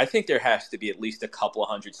listed. I think there has to be at least a couple of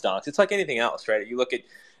hundred stocks. It's like anything else, right? You look at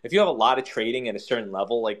if you have a lot of trading at a certain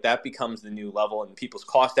level, like that becomes the new level, and people's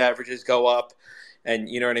cost averages go up, and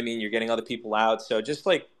you know what I mean. You're getting other people out, so just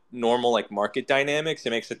like normal like market dynamics, it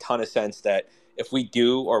makes a ton of sense that if we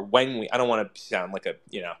do, or when we, I don't want to sound like a,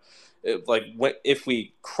 if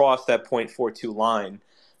we cross that 0.42 line,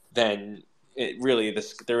 then it really,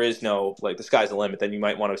 there is no, like, the sky's the limit. Then you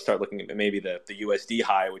might want to start looking at maybe the USD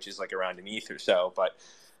high, which is like around an ETH or so. But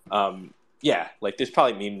yeah, like there's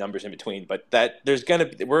probably meme numbers in between, but that there's gonna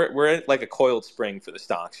be, we're at like a coiled spring for the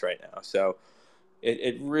stocks right now. So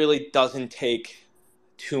it really doesn't take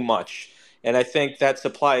too much, and I think that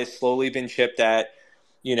supply has slowly been chipped at.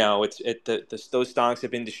 Those stocks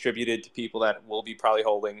have been distributed to people that will be probably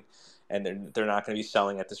holding, and they're not going to be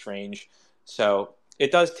selling at this range. So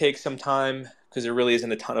it does take some time because there really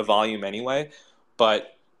isn't a ton of volume anyway.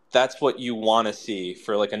 But that's what you want to see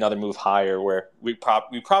for like another move higher, where we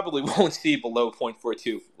probably won't see below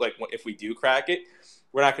 0.42. Like if we do crack it,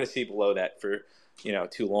 we're not going to see below that for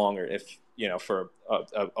too long, or if for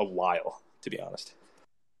a while, to be honest.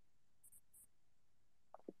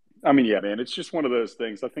 I mean, yeah, man, it's just one of those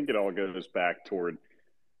things. I think it all goes back toward,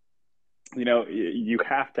 you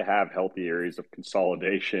have to have healthy areas of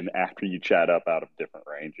consolidation after you chat up out of different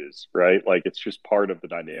ranges, right? Like it's just part of the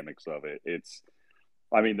dynamics of it.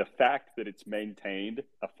 I mean, the fact that it's maintained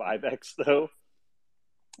a 5x though,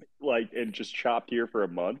 like, and just chopped here for a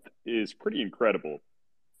month is pretty incredible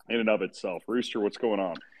in and of itself. Rooster, what's going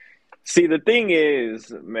on? See, the thing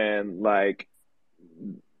is, man, like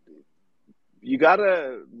you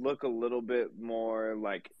gotta look a little bit more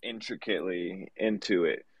like intricately into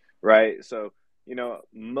it, right? So,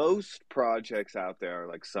 most projects out there are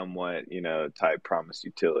like somewhat, type promise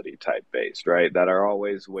utility type based, right? That are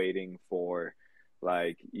always waiting for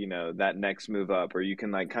like, that next move up, or you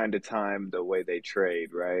can like kind of time the way they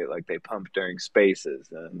trade, right? Like they pump during spaces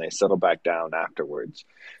and they settle back down afterwards.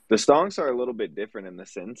 The stonks are a little bit different in the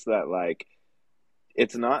sense that like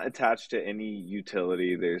it's not attached to any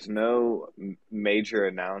utility. There's no major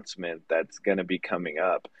announcement that's going to be coming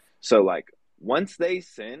up. So like once they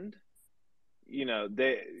send,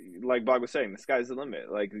 they, like Bob was saying, the sky's the limit.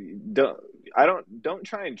 Like don't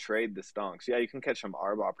try and trade the stonks. Yeah, you can catch some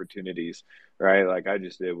arb opportunities, right? Like I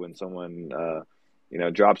just did when someone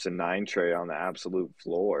drops a 9 tray on the absolute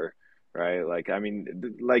floor, right? Like I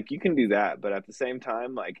mean, like you can do that, but at the same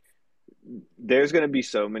time, like there's going to be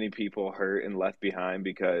so many people hurt and left behind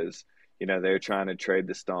because they're trying to trade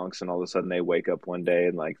the stonks and all of a sudden they wake up one day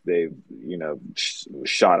and like they've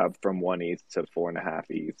shot up from 1 ETH to 4.5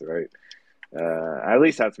 ETH, right? At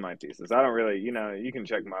least that's my thesis. I don't really, you can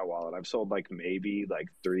check my wallet. I've sold like maybe like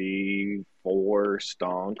 3-4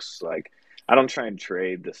 stonks. Like I don't try and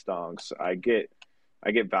trade the stonks. I get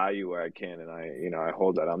value where I can, and I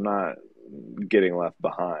hold that. I'm not getting left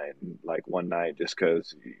behind like one night just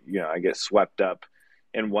because I get swept up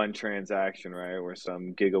in one transaction, right, where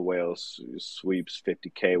some giga whale sweeps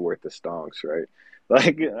 50K worth of stonks, right?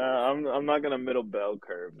 Like I'm not gonna middle bell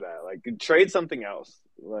curve that. Like trade something else.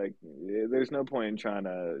 Like there's no point in trying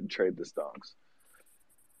to trade the stonks.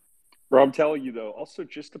 Bro, I'm telling you though, also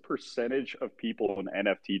just the percentage of people on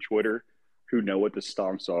NFT Twitter who know what the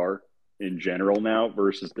stonks are in general now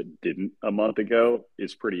versus that didn't a month ago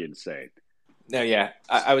is pretty insane. No, yeah,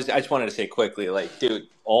 I just wanted to say quickly, like, dude,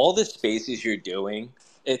 all the spaces you're doing,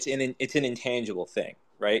 it's an intangible thing,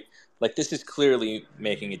 right? Like, this is clearly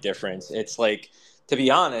making a difference. It's like, to be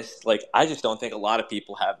honest, like, I just don't think a lot of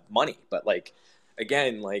people have money, but like,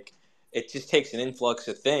 again, like, it just takes an influx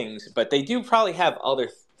of things. But they probably have other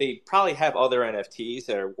NFTs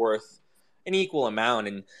that are worth an equal amount,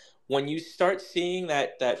 and when you start seeing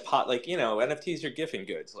that pot, like NFTs are gifting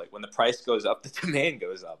goods. Like when the price goes up, the demand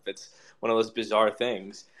goes up. It's one of those bizarre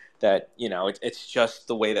things that it's just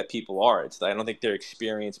the way that people are. I don't think they're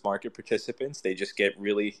experienced market participants. They just get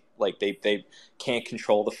really like they can't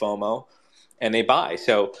control the FOMO, and they buy.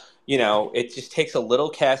 So it just takes a little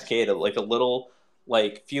cascade of like a little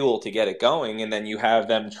like fuel to get it going, and then you have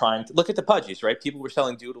them trying to look at the pudgies, right? People were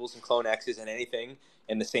selling doodles and clone X's and anything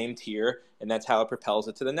in the same tier, and that's how it propels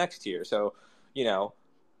it to the next tier. So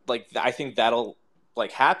like I think that'll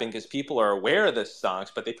like happen because people are aware of the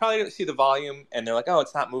stocks, but they probably don't see the volume, and they're like, oh,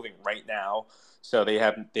 it's not moving right now, so they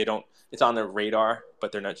don't, it's on their radar,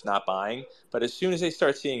 but they're not buying. But as soon as they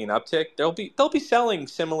start seeing an uptick, they'll be selling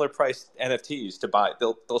similar priced NFTs to buy.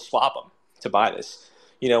 They'll swap them to buy this,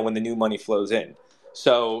 when the new money flows in.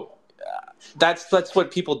 So that's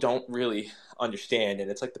what people don't really understand,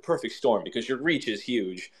 and it's like the perfect storm because your reach is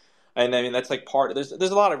huge. And I mean that's like there's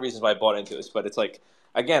a lot of reasons why I bought into this, but it's like,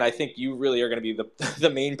 again, I think you really are going to be the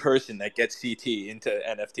main person that gets CT into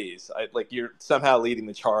NFTs. Like you're somehow leading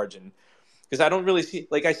the charge, and because I don't really see,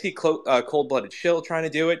 like I see Cold Blooded Chill trying to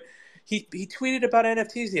do it. He tweeted about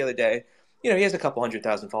NFTs the other day. He has a couple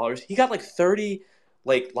 100,000 followers. He got like 30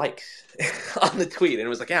 likes on the tweet, and it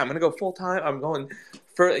was like, yeah, I'm gonna go full time. I'm going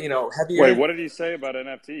for Wait, heavier. what did he say about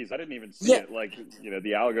NFTs? I didn't even see Yeah, it. Like, the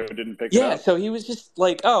algo didn't pick it yeah. up. So he was just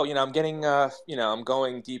like, oh, I'm getting I'm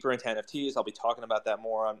going deeper into NFTs. I'll be talking about that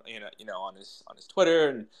more on on his Twitter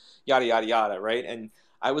and yada yada yada, right? And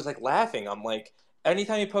I was like laughing. I'm like,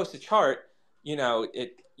 anytime you post a chart,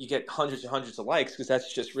 you get hundreds and hundreds of likes because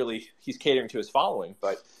that's just really he's catering to his following.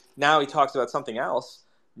 But now he talks about something else,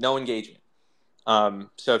 no engagement.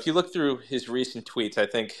 So if you look through his recent tweets, I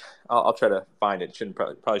think I'll try to find it.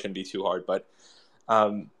 Probably shouldn't be too hard, but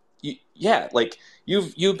yeah, like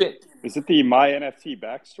you've been Is it the My NFT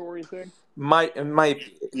backstory thing? my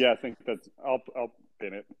Yeah, I think that's. I'll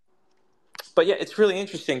pin it. But yeah, it's really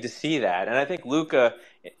interesting to see that, and I think Luca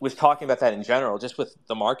was talking about that in general, just with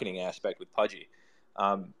the marketing aspect with Pudgy.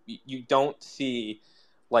 You don't see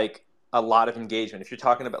like a lot of engagement if you're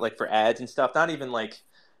talking about like for ads and stuff. Not even like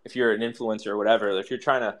if you're an influencer or whatever. If you're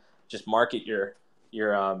trying to just market your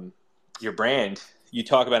brand, you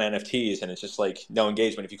talk about NFTs, and it's just like no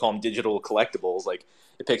engagement. If you call them digital collectibles, like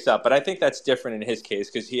it picks up. But I think that's different in his case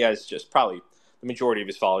because he has just probably the majority of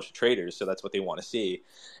his followers are traders, so that's what they want to see.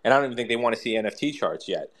 And I don't even think they want to see NFT charts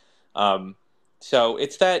yet. So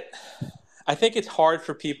it's that I think it's hard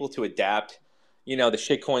for people to adapt. The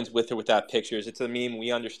shitcoins with or without pictures. It's a meme.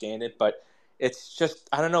 We understand it, but it's just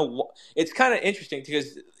I don't know. It's kind of interesting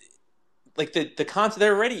because like the concept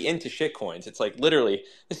they're already into shitcoins. It's like literally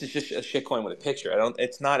this is just a shitcoin with a picture.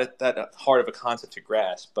 It's not that hard of a concept to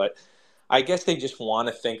grasp, but I guess they just want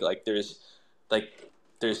to think like there's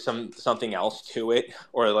something else to it,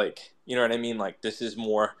 or like you know what I mean. Like this is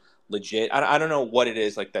more legit. I don't know what it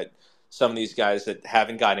is like that. Some of these guys that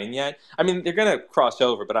haven't got in yet. I mean, they're gonna cross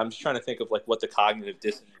over, but I'm just trying to think of like what the cognitive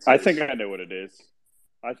dissonance I is. think I know what it is.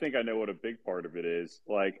 I think I know what a big part of it is.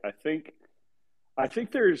 Like, I think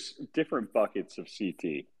there's different buckets of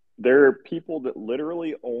CT. There are people that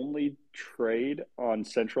literally only trade on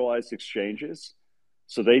centralized exchanges,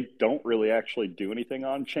 so they don't really actually do anything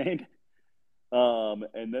on chain.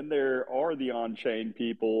 And then there are the on chain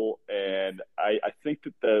people, and I think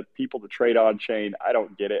that the people that trade on chain, I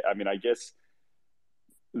don't get it. I mean, I guess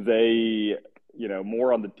they,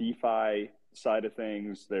 more on the DeFi side of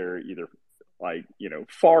things, they're either like,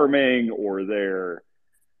 farming or they're,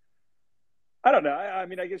 I don't know. I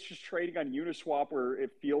mean, I guess just trading on Uniswap where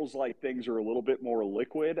it feels like things are a little bit more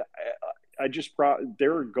liquid.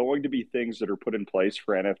 There are going to be things that are put in place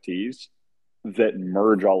for NFTs that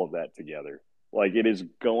merge all of that together. Like it is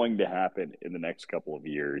going to happen in the next couple of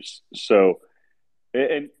years. So,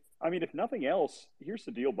 and I mean, if nothing else, here's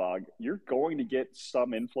the deal, Bog. You're going to get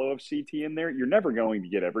some inflow of CT in there. You're never going to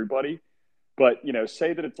get everybody, but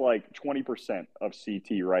say that it's like 20% of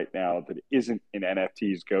CT right now that isn't in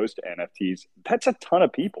NFTs goes to NFTs. That's a ton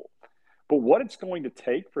of people. But what it's going to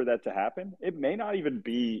take for that to happen, it may not even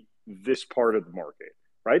be this part of the market,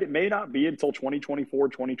 right? It may not be until 2024,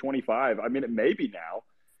 2025. I mean, it may be now.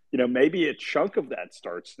 Maybe a chunk of that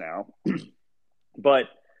starts now. But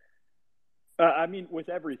I mean, with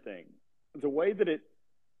everything, the way that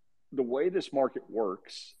the way this market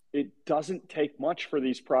works, it doesn't take much for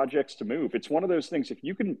these projects to move. It's one of those things. If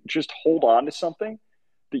you can just hold on to something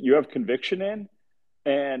that you have conviction in,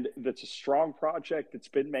 and that's a strong project that's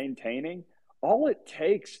been maintaining, all it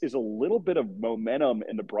takes is a little bit of momentum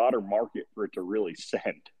in the broader market for it to really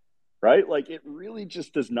send, right? Like it really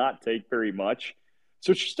just does not take very much.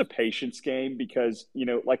 So it's just a patience game because,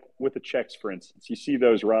 like with the checks, for instance, you see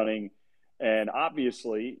those running. And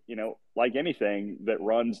obviously, like anything that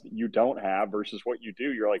runs that you don't have versus what you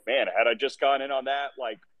do, you're like, man, had I just gone in on that,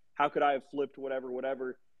 like, how could I have flipped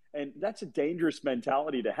whatever? And that's a dangerous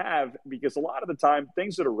mentality to have because a lot of the time,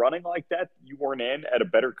 things that are running like that, you weren't in at a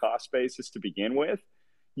better cost basis to begin with,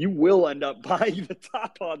 you will end up buying the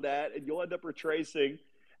top on that and you'll end up retracing,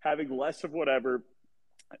 having less of whatever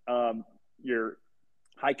your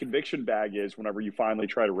high conviction bag is whenever you finally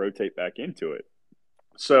try to rotate back into it.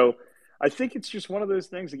 So I think it's just one of those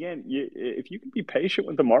things. Again, if you can be patient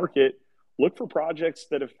with the market, look for projects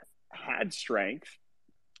that have had strength,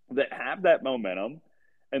 that have that momentum,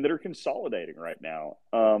 and that are consolidating right now.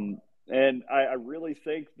 And I really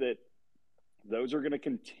think that those are going to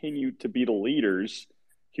continue to be the leaders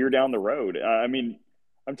here down the road. I mean,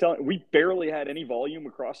 I'm telling you, we barely had any volume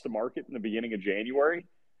across the market in the beginning of January,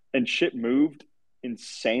 and shit moved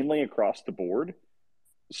insanely across the board.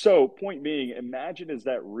 So, point being, imagine as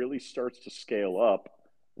that really starts to scale up,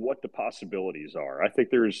 what the possibilities are. I think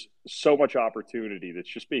there's so much opportunity that's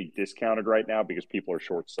just being discounted right now because people are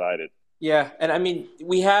short sighted. Yeah, and I mean,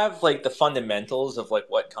 we have like the fundamentals of like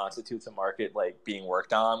what constitutes a market like being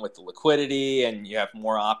worked on with the liquidity, and you have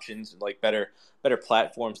more options, like better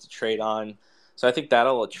platforms to trade on. So I think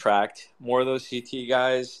that'll attract more of those CT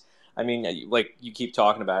guys. I mean, like you keep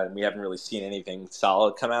talking about it, and we haven't really seen anything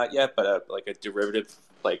solid come out yet, but like a derivative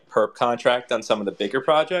like perp contract on some of the bigger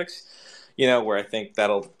projects, where I think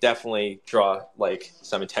that'll definitely draw like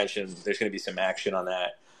some attention. There's going to be some action on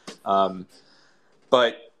that.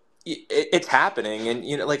 But it's happening,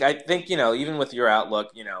 and like I think even with your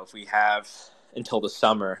outlook, if we have until the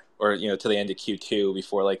summer or to the end of Q2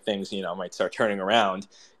 before like things might start turning around,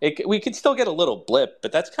 we could still get a little blip,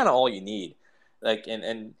 but that's kind of all you need. Like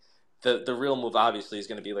and the real move obviously is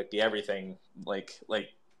going to be like the everything like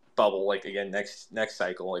bubble, like again next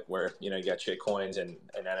cycle, like where you got shit coins and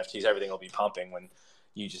NFTs, everything will be pumping when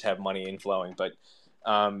you just have money inflowing. But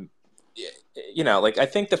um like I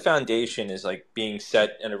think the foundation is like being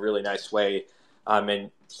set in a really nice way.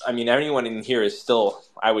 And I mean, anyone in here is still,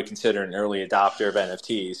 I would consider, an early adopter of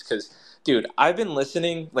NFTs because, dude, I've been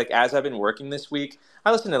listening, like, as I've been working this week,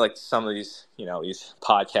 I listen to like some of these, these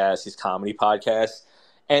podcasts, these comedy podcasts,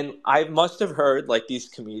 and I must have heard like these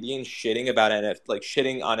comedians shitting about like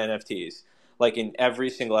shitting on NFTs, like in every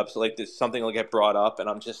single episode, like there's something will get brought up, and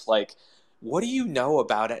I'm just like, what do you know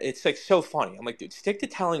about it? It's like so funny. I'm like, dude, stick to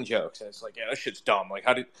telling jokes. And it's like, yeah, that shit's dumb. Like,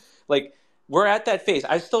 like, we're at that phase.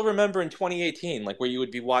 I still remember in 2018, like, where you would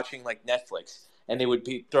be watching, like, Netflix, and they would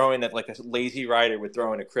be throwing it, like, a lazy writer would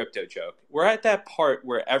throw in a crypto joke. We're at that part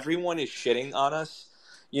where everyone is shitting on us,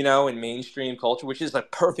 in mainstream culture, which is like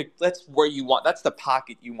perfect. That's where that's the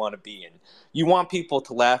pocket you want to be in. You want people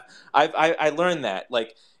to laugh. I learned that.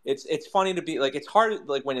 Like, it's funny to be like, it's hard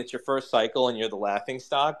like when it's your first cycle and you're the laughing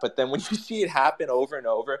stock, but then when you see it happen over and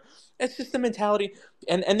over, it's just the mentality,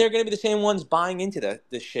 and they're going to be the same ones buying into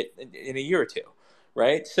this shit in a year or two,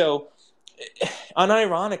 right? So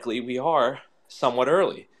unironically, we are somewhat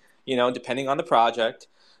early, depending on the project,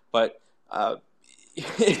 but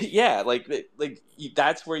yeah, like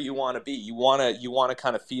that's where you want to be. You want to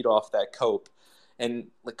kind of feed off that cope, and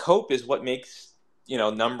the cope is what makes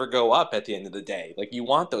number go up at the end of the day. Like you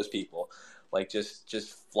want those people, like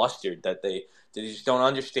just flustered that they just don't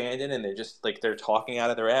understand it, and they're just like they're talking out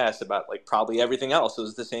of their ass about like probably everything else.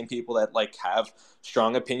 Those are the same people that like have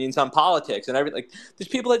strong opinions on politics and everything. Like there's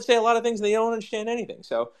people that say a lot of things and they don't understand anything.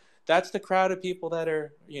 So that's the crowd of people that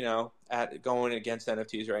are at going against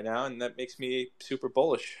NFTs right now, and that makes me super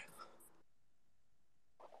bullish.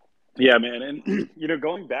 Yeah, man, and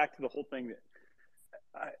going back to the whole thing,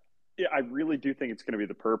 I really do think it's going to be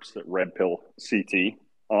the perps that red pill CT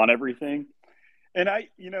on everything, and I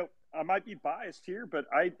might be biased here, but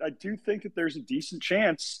I do think that there's a decent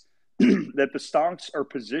chance that the Stonks are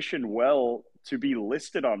positioned well to be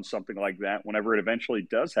listed on something like that whenever it eventually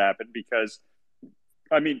does happen, because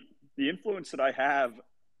I mean, the influence that I have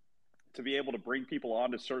to be able to bring people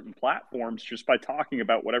onto certain platforms just by talking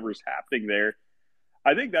about whatever is happening there.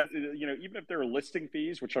 I think that, even if there are listing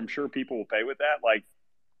fees, which I'm sure people will pay with that, like,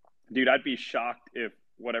 dude, I'd be shocked if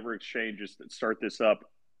whatever exchanges that start this up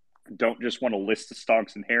don't just want to list the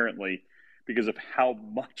stocks inherently because of how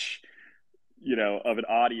much, of an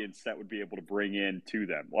audience that would be able to bring in to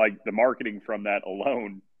them. Like the marketing from that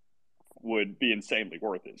alone would be insanely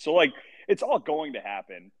worth it. So like, it's all going to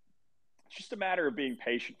happen. It's just a matter of being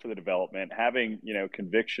patient for the development, having,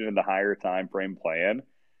 conviction in the higher time frame plan,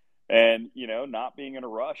 and, not being in a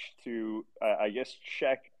rush to, I guess,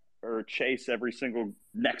 check or chase every single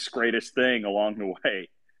next greatest thing along the way.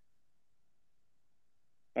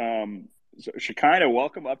 So Shekinah,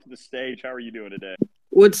 welcome up to the stage. How are you doing today?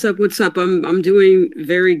 What's up? What's up? I'm doing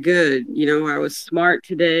very good. I was smart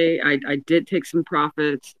today. I did take some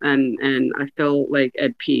profits and I felt like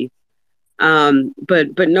at peace.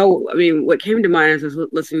 But no, I mean, what came to mind as I was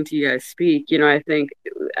listening to you guys speak, I think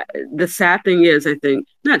the sad thing is, I think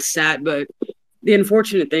not sad, but the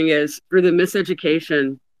unfortunate thing is for the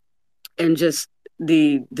miseducation and just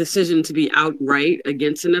the decision to be outright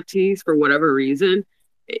against NFTs for whatever reason,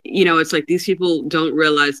 it's like these people don't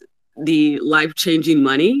realize the life-changing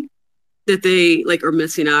money that they like are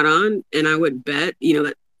missing out on. And I would bet,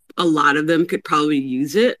 that a lot of them could probably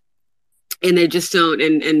use it and they just don't.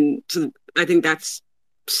 And so I think that's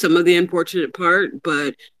some of the unfortunate part,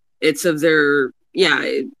 but it's of their, yeah,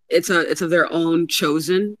 it's of their own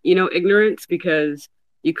chosen, ignorance, because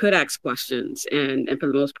you could ask questions and for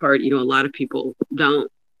the most part, a lot of people don't.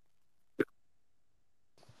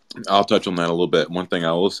 I'll touch on that a little bit. One thing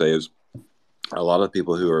I will say is a lot of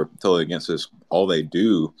people who are totally against this, all they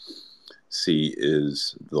do see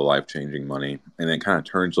is the life-changing money, and it kind of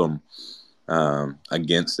turns them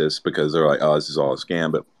against this because they're like, oh, this is all a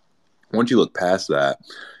scam. But once you look past that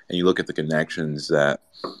and you look at the connections that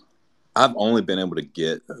I've only been able to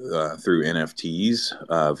get through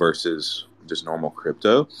NFTs versus just normal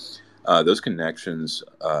crypto, those connections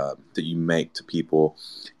that you make to people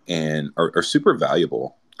and are super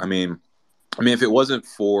valuable. I mean, if it wasn't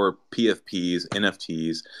for PFPs,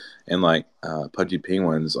 NFTs, and like Pudgy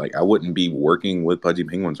Penguins, like I wouldn't be working with Pudgy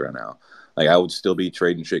Penguins right now. Like I would still be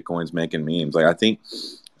trading shitcoins, making memes. Like I think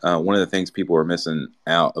one of the things people are missing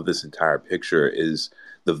out of this entire picture is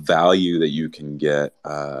the value that you can get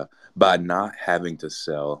by not having to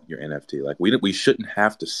sell your NFT. Like we shouldn't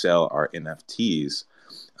have to sell our NFTs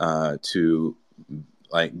to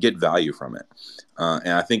like get value from it.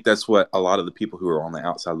 And I think that's what a lot of the people who are on the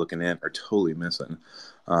outside looking in are totally missing.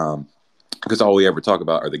 Because all we ever talk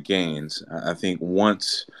about are the gains. I think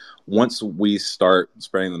once we start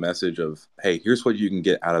spreading the message of, hey, here's what you can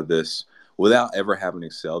get out of this without ever having to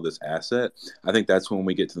sell this asset, I think that's when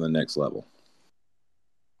we get to the next level.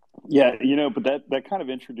 Yeah, but that kind of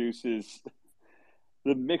introduces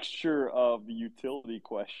the mixture of the utility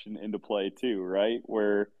question into play too, right?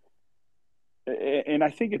 And I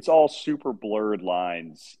think it's all super blurred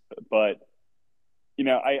lines, but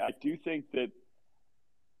I do think that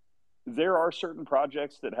there are certain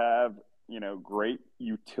projects that have great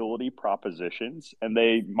utility propositions, and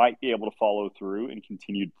they might be able to follow through and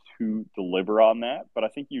continue to deliver on that. But I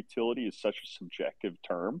think utility is such a subjective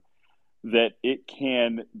term that it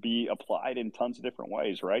can be applied in tons of different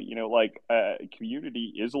ways, right? Like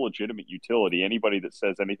community is a legitimate utility. Anybody that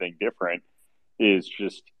says anything different is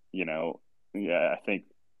just, I think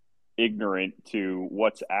ignorant to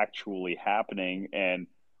what's actually happening and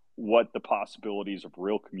what the possibilities of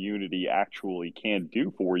real community actually can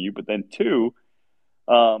do for you. But then two,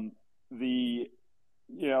 the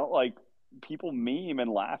like people meme and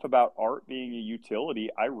laugh about art being a utility.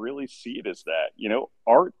 I really see it as that.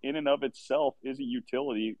 Art in and of itself is a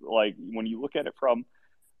utility. Like when you look at it from,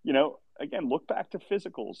 again, look back to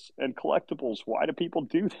physicals and collectibles. Why do people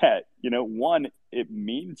do that? One, it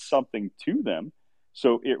means something to them,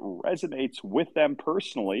 so it resonates with them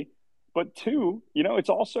personally. But two, it's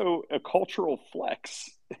also a cultural flex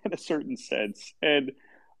in a certain sense. And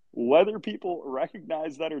whether people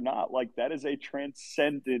recognize that or not, like that is a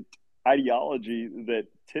transcendent ideology that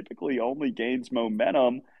typically only gains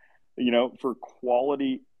momentum, for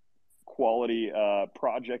quality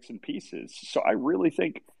projects and pieces. So I really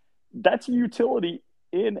think that's a utility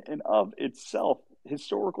in and of itself.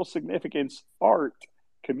 Historical significance, art,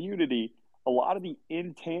 community, a lot of the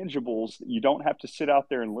intangibles that you don't have to sit out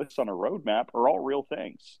there and list on a roadmap are all real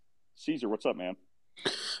things. Caesar, what's up, man?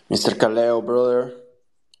 Mr. Kaleo, brother,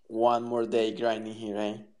 one more day grinding here,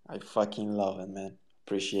 eh? I fucking love it, man.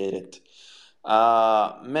 Appreciate it.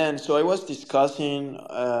 Man, so I was discussing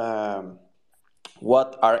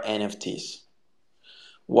what are NFTs?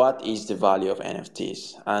 What is the value of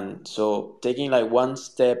NFTs? And so taking like one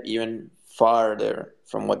step even farther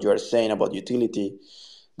from what you are saying about utility,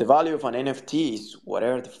 the value of an NFT is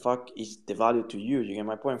whatever the fuck is the value to you. You get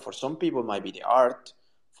my point? For some people, it might be the art.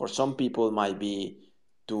 For some people, it might be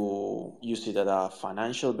to use it as a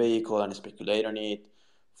financial vehicle and speculate on it.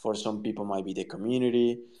 For some people, it might be the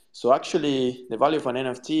community. So actually, the value of an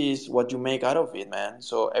NFT is what you make out of it, man.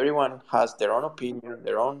 So everyone has their own opinion,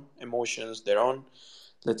 their own emotions, their own,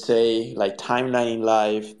 let's say, like timeline in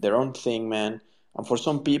life, their own thing, man. And for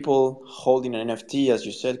some people, holding an NFT, as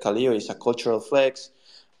you said, Khalil, is a cultural flex,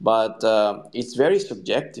 but it's very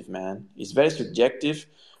subjective, man. It's very subjective,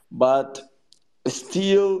 but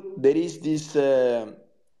still there is this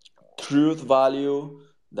truth value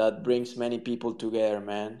that brings many people together,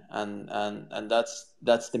 man. And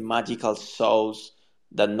that's the magical sauce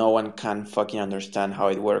that no one can fucking understand how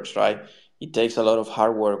it works, right? It takes a lot of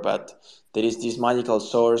hard work, but there is this magical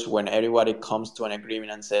source when everybody comes to an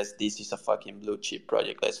agreement and says this is a fucking blue chip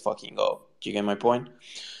project, let's fucking go. Do you get my point?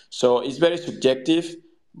 So it's very subjective,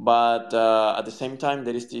 but at the same time,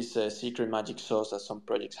 there is this secret magic sauce that some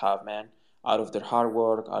projects have, man, out of their hard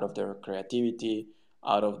work, out of their creativity,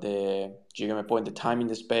 out of the, do you get my point, the time in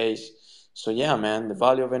the space. So yeah, man, the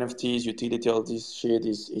value of NFTs, utility, all this shit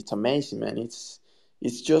is it's amazing, man.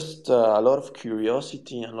 It's just a lot of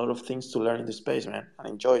curiosity and a lot of things to learn in the space, man, and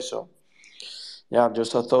enjoy. So yeah,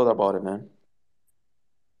 just a thought about it, man.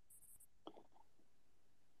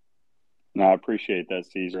 No, I appreciate that,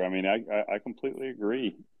 Caesar. I mean, I completely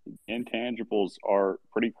agree. Intangibles are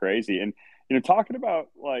pretty crazy. And, talking about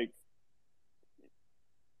like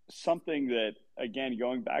something that, again,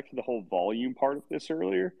 going back to the whole volume part of this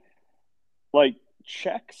earlier, like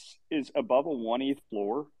checks is above a 1 ETH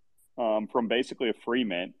floor from basically a free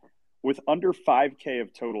mint with under 5K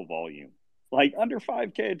of total volume. like under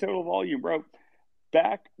 5K total volume, bro.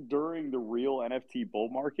 Back during the real NFT bull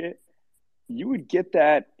market, you would get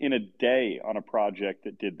that in a day on a project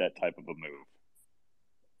that did that type of a move.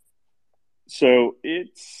 So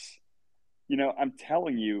it's, I'm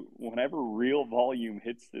telling you, whenever real volume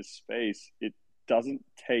hits this space, it doesn't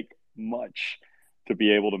take much to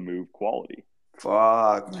be able to move quality.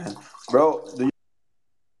 Fuck, man, bro.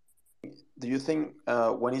 Do you think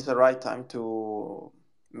when is the right time to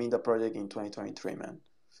mint a project in 2023, man?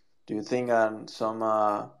 Do you think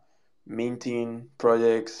some minting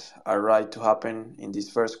projects are right to happen in this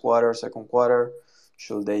first quarter, second quarter?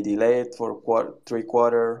 Should they delay it for three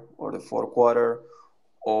quarter or the fourth quarter,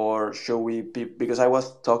 or should we? Because I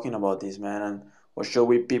was talking about this, man, and or should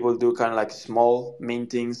we people do kind of like small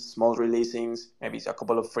mintings, small releasings, maybe a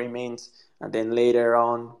couple of free mints, and then later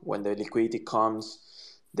on when the liquidity comes,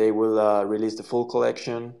 they will release the full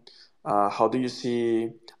collection. How do you see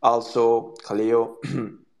also, Khalil,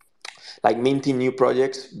 like minting new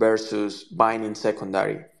projects versus buying in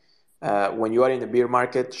secondary? When you are in the bear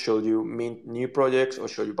market, should you mint new projects or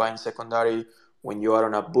should you buy in secondary? When you are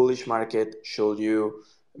on a bullish market, should you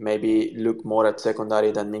maybe look more at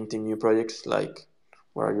secondary than minting new projects? Like,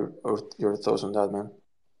 what are your thoughts on that, man?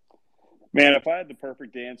 Man, if I had the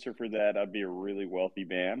perfect answer for that, I'd be a really wealthy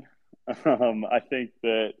man. I think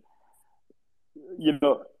that, you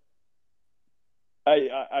know,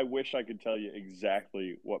 I wish I could tell you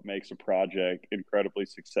exactly what makes a project incredibly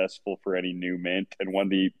successful for any new mint and when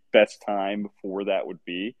the best time for that would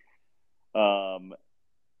be. Um,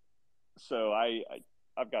 so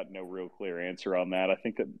I've got no real clear answer on that. I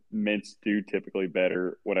think that mints do typically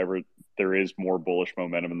better whenever there is more bullish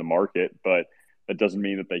momentum in the market, but that doesn't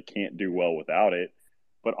mean that they can't do well without it.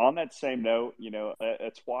 But on that same note,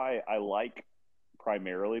 that's why I like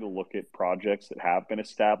primarily to look at projects that have been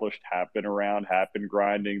established, have been around, have been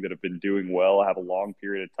grinding, that have been doing well, have a long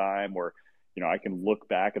period of time where, I can look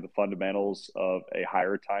back at the fundamentals of a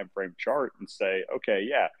higher time frame chart and say, okay,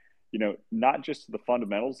 yeah, not just the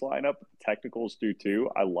fundamentals line up, but the technicals do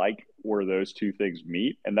too. I like where those two things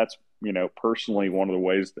meet. And that's, personally one of the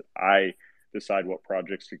ways that I decide what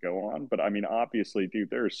projects to go on. But I mean, obviously,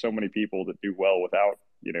 dude, there are so many people that do well without,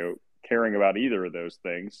 caring about either of those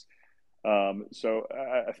things. So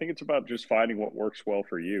I think it's about just finding what works well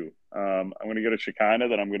for you. I'm going to go to Shekinah,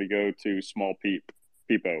 then I'm going to go to Small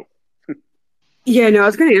Peepo. Yeah, no, I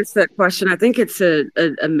was going to answer that question. I think it's a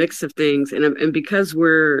mix of things, and because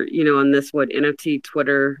we're on this NFT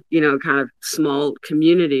Twitter kind of small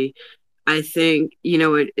community, I think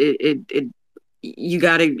it you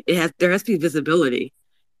got to there has to be visibility,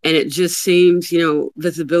 and it just seems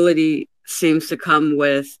visibility seems to come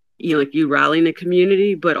with like you rallying the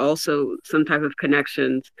community, but also some type of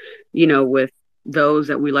connections with those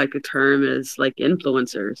that we like to term as like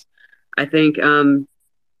influencers. I think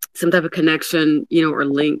some type of connection, or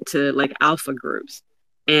link to like alpha groups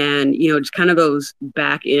and, just kind of those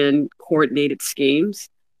back end coordinated schemes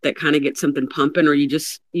that kind of get something pumping, or you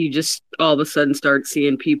just all of a sudden start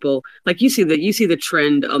seeing people like you see the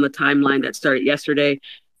trend on the timeline that started yesterday,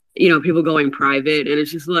 people going private, and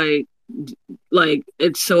it's just like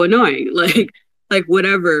it's so annoying, like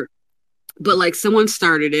whatever, but like someone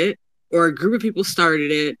started it or a group of people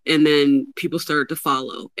started it and then people started to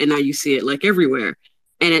follow and now you see it like everywhere,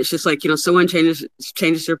 and it's just like someone changes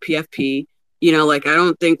their PFP, like I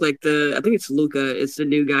don't think like I think it's Luca is the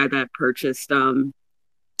new guy that purchased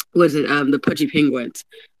was it the Pudgy Penguins.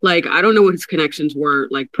 Like I don't know what his connections were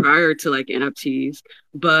like prior to like NFTs,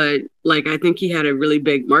 but like I think he had a really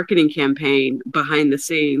big marketing campaign behind the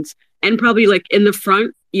scenes and probably like in the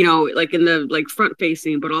front, like in the like front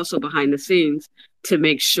facing, but also behind the scenes to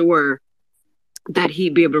make sure that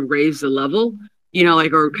he'd be able to raise the level,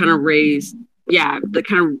 like or kind of raise the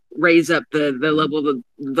kind of raise up the level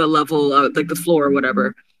the level like the floor or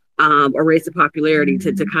whatever, or raise the popularity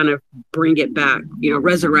to kind of bring it back,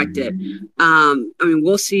 resurrect it. I mean,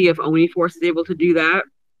 we'll see if Force is able to do that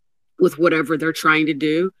with whatever they're trying to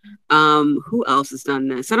do. Who else has done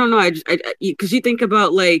this? I don't know. I just because you think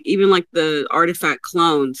about like even like the artifact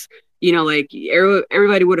clones, like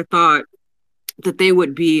everybody would have thought that they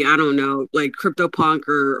would be, I don't know, like CryptoPunk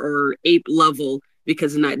or ape level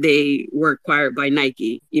because they were acquired by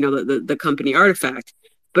Nike, the company Artifact.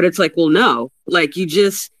 But it's like, well, no, like you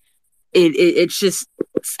just it's just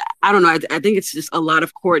I don't know. I think it's just a lot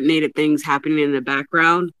of coordinated things happening in the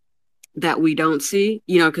background that we don't see,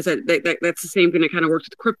 because that's the same thing that kind of works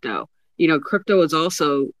with crypto. Crypto is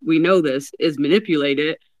also, we know this, is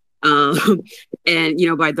manipulated, um, and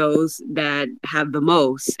by those that have the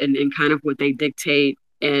most and kind of what they dictate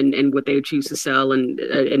and what they choose to sell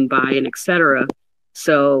and buy and etc.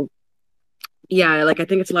 So Yeah, like I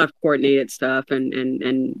think it's a lot of coordinated stuff and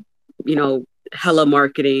you know, hella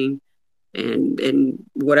marketing and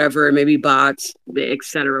whatever, maybe bots,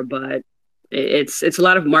 etc. But it's a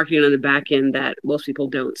lot of marketing on the back end that most people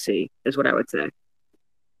don't see, is what I would say.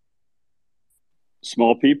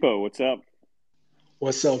 Small Peepo, what's up?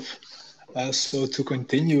 What's up? So to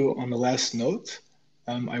continue on the last note,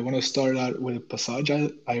 I want to start out with a passage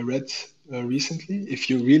I read recently. If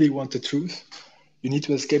you really want the truth, you need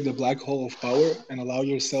to escape the black hole of power and allow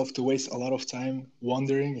yourself to waste a lot of time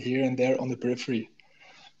wandering here and there on the periphery.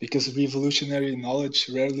 Because revolutionary knowledge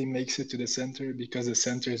rarely makes it to the center because the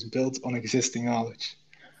center is built on existing knowledge.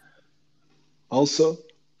 Also,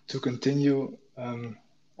 to continue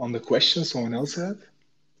on the question someone else had,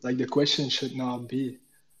 like the question should not be,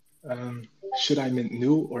 should I mint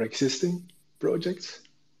new or existing projects?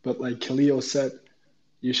 But like Khalil said,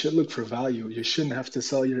 you should look for value. You shouldn't have to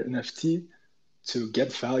sell your NFT to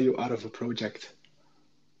get value out of a project.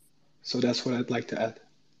 So that's what I'd like to add.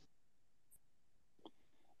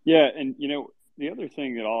 Yeah, and the other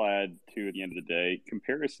thing that I'll add to at the end of the day,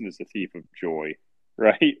 comparison is the thief of joy,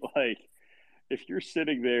 right? Like if you're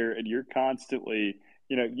sitting there and you're constantly,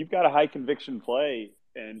 you've got a high conviction play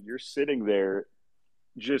and you're sitting there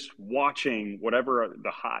just watching whatever the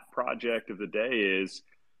hot project of the day is,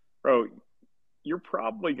 bro, you're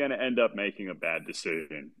probably going to end up making a bad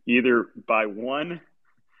decision. Either by one,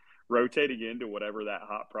 rotating into whatever that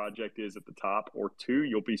hot project is at the top, or two,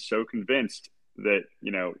 you'll be so convinced that,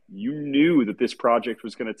 you knew that this project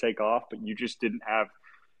was going to take off, but you just didn't have,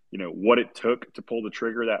 what it took to pull the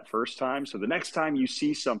trigger that first time. So the next time you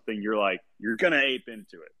see something, you're like, you're going to ape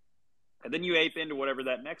into it. And then you ape into whatever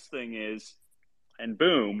that next thing is, and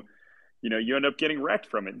boom, you end up getting wrecked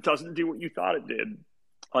from it. It doesn't do what you thought it did.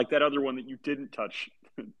 Like that other one that you didn't touch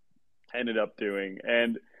ended up doing.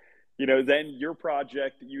 And, then your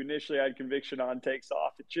project that you initially had conviction on takes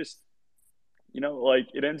off. It just, like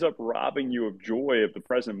it ends up robbing you of joy of the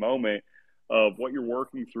present moment of what you're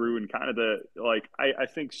working through and kind of I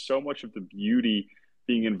think so much of the beauty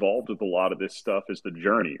being involved with a lot of this stuff is the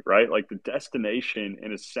journey, right? Like the destination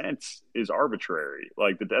in a sense is arbitrary.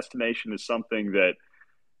 Like the destination is something that,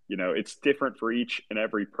 it's different for each and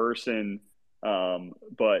every person.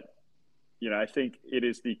 But, I think it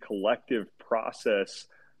is the collective process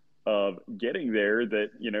of getting there that,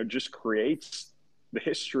 just creates the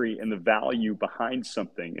history and the value behind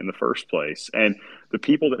something in the first place. And the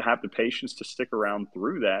people that have the patience to stick around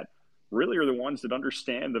through that really are the ones that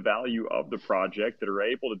understand the value of the project, that are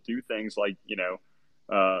able to do things like,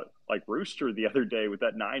 like Rooster the other day with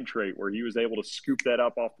that 9 trait where he was able to scoop that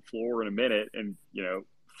up off the floor in a minute and,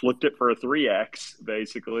 flipped it for a 3X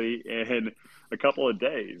basically in a couple of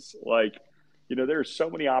days. Like, there are so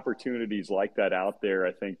many opportunities like that out there.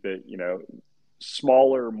 I think that,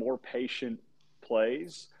 smaller, more patient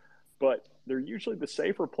plays, but they're usually the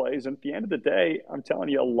safer plays. And at the end of the day, I'm telling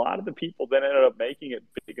you, a lot of the people that ended up making it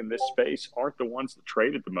big in this space aren't the ones that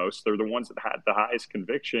traded the most. They're the ones that had the highest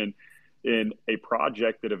conviction in a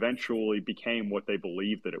project that eventually became what they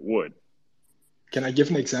believed that it would. Can I give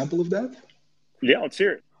an example of that? Yeah, let's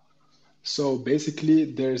hear it. So basically,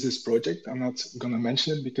 there's this project. I'm not gonna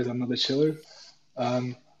mention it because I'm not a chiller.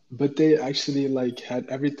 But they actually had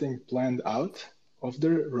everything planned out of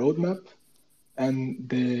their roadmap, and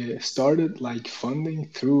they started funding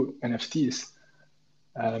through NFTs.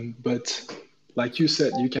 But like you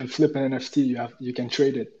said, you can flip an NFT, you can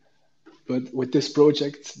trade it. But with this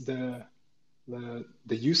project, the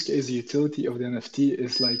use case, the utility of the NFT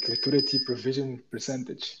is liquidity provision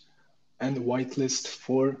percentage and whitelist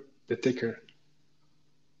for the ticker.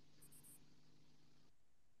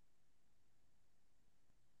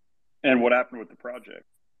 And what happened with the project?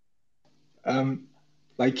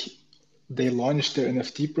 They launched their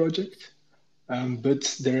NFT project,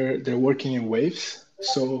 but they're working in waves.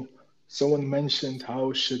 So someone mentioned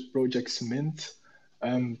how should projects mint.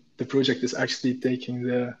 The project is actually taking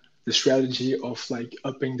the strategy of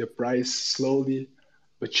upping the price slowly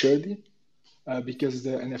but surely, because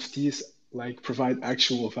the NFTs provide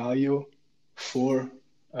actual value for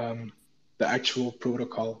the actual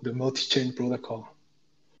protocol, the multi-chain protocol.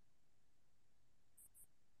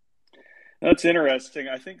 That's interesting.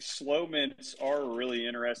 I think slow mints are a really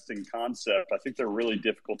interesting concept. I think they're really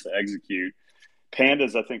difficult to execute.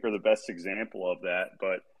 Pandas, I think, are the best example of that.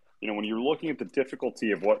 But, when you're looking at the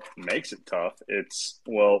difficulty of what makes it tough, it's,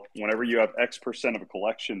 well, whenever you have X% of a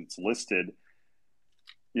collection that's listed,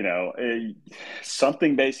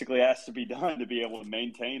 something basically has to be done to be able to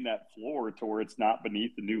maintain that floor to where it's not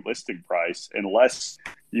beneath the new listing price, unless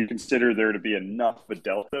you consider there to be enough of a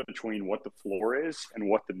delta between what the floor is and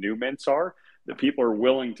what the new mints are, that people are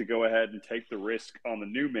willing to go ahead and take the risk on the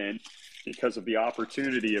new mint because of the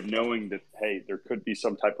opportunity of knowing that, hey, there could be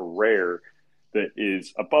some type of rare that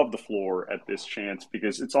is above the floor at this chance,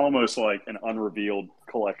 because it's almost like an unrevealed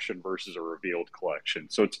collection versus a revealed collection.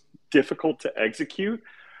 So it's difficult to execute,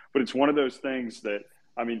 but it's one of those things that,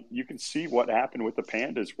 I mean, you can see what happened with the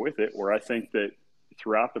Pandas with it, where I think that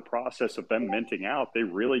throughout the process of them minting out, they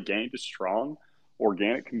really gained a strong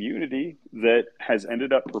organic community that has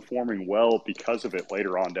ended up performing well because of it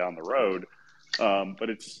later on down the road. But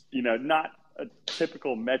it's, not a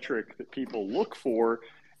typical metric that people look for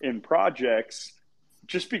in projects,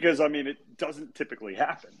 just because, I mean, it doesn't typically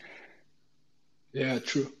happen. Yeah,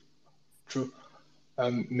 true.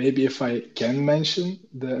 Maybe if I can mention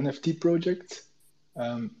the NFT project,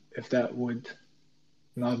 if that would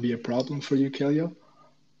not be a problem for you, Kelio,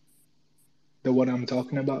 the one I'm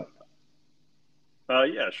talking about.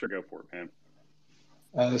 Yeah, sure, go for it,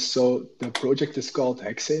 man. So the project is called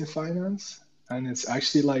Hexane Finance, and it's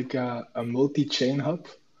actually like a multi-chain hub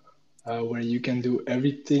where you can do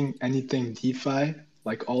everything, anything DeFi,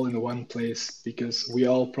 like all in one place, because we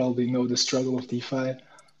all probably know the struggle of DeFi,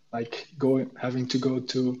 like having to go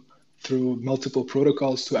through multiple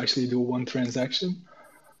protocols to actually do one transaction.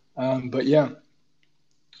 But yeah,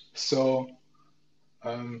 so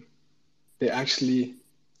they actually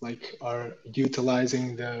like are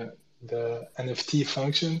utilizing the NFT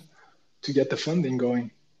function to get the funding going.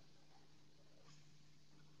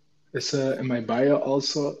 It's in my bio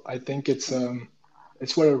also. I think it's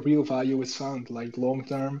where a real value is found. Like long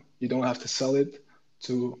term, you don't have to sell it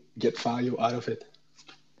to get value out of it.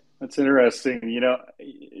 That's interesting.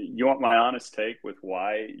 You want my honest take with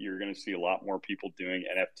why you're going to see a lot more people doing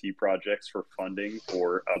NFT projects for funding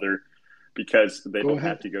for other, because they don't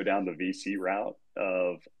have to go down the VC route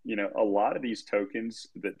of, a lot of these tokens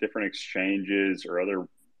that different exchanges or other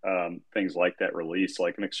things like that release,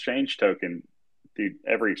 like an exchange token. Dude,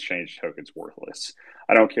 every exchange token's worthless.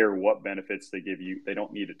 I don't care what benefits they give you. They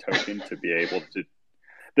don't need a token to be able to.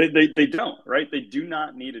 They don't, right? They do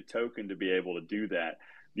not need a token to be able to do that.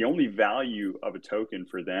 The only value of a token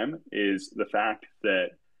for them is the fact that,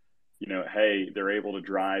 hey, they're able to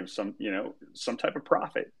drive some type of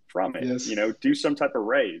profit from it. Yes. Do some type of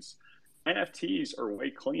raise. NFTs are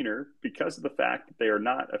way cleaner because of the fact that they are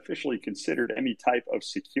not officially considered any type of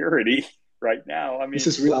security right now. I mean, this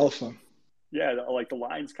is real alpha. Yeah, like the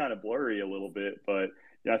line's kind of blurry a little bit, but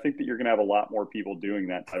I think that you're going to have a lot more people doing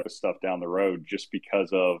that type of stuff down the road just because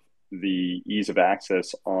of the ease of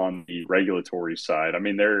access on the regulatory side. I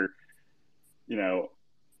mean, there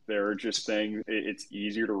are just things. It's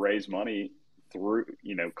easier to raise money through,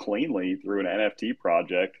 cleanly through an NFT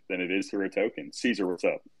project than it is through a token. Caesar, what's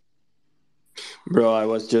up? Bro, I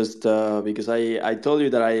was just because I told you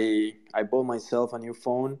that I bought myself a new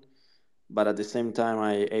phone, but at the same time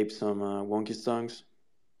I ate some Wonky Stonks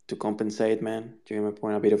to compensate, man. To get my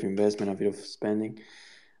point, a bit of investment, a bit of spending.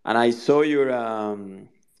 And I saw your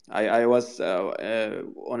I was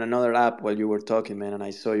on another app while you were talking, man, and I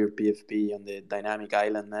saw your PFP on the dynamic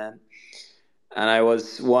island, man. And I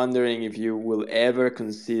was wondering if you will ever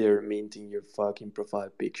consider minting your fucking profile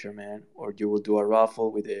picture, man, or you will do a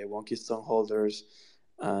raffle with the Wonky Stone holders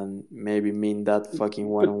and maybe mint that fucking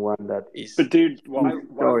one-on-one that is. But dude, why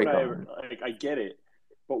would I ever, historical. like, I get it,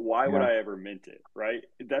 but why would Yeah. I ever mint it, right?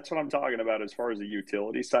 That's what I'm talking about as far as the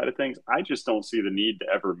utility side of things. I just don't see the need to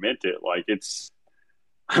ever mint it. Like,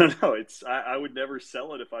 I don't know. I would never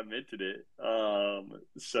sell it if I minted it.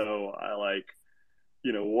 So I like,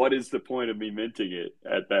 what is the point of me minting it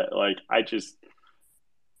at that? Like, I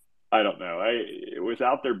don't know.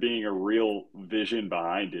 Without there being a real vision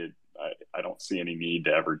behind it, I don't see any need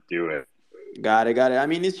to ever do it. Got it. I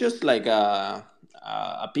mean, it's just like a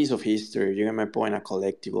piece of history. You get my point, a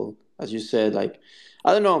collectible. As you said, like,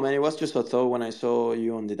 I don't know, man. It was just a thought when I saw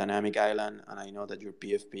you on the Dynamic Island, and I know that your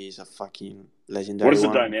PFP is a fucking legendary What is the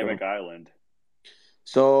one. Dynamic Island?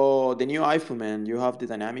 So the new iPhone, man, you have the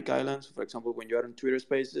Dynamic Island. So for example, when you are on Twitter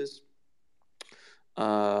Spaces,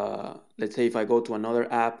 let's say if I go to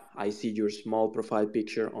another app, I see your small profile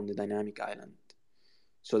picture on the Dynamic Island.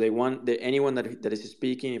 So anyone that is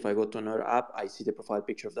speaking, if I go to another app, I see the profile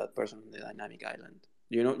picture of that person on the Dynamic Island.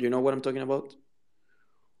 You know what I'm talking about?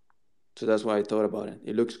 So that's why I thought about it.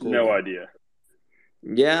 It looks cool. No man. idea.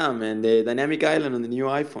 Yeah, man, the Dynamic Island on the new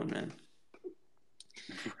iPhone, man.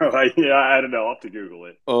 Yeah, I don't know. I'll have to Google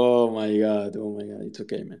it. Oh my god, it's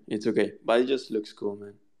okay, man. It's okay, but it just looks cool,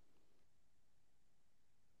 man.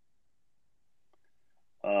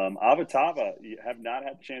 Avatava, you have not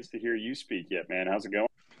had a chance to hear you speak yet, man. How's it going?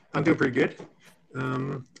 I'm doing pretty good.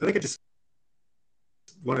 I think I just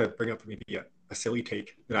want to bring up maybe a silly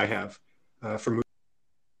take that I have for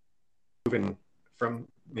moving from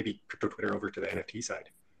maybe crypto Twitter over to the NFT side.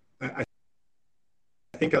 I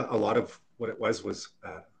think a lot of what it was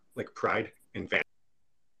like pride and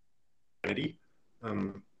vanity.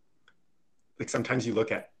 Like sometimes you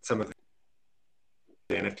look at some of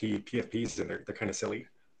the NFT PFPs and they're kind of silly,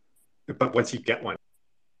 but once you get one,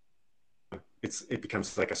 it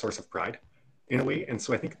becomes like a source of pride in a way. And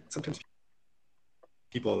so I think sometimes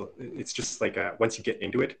people, it's just like once you get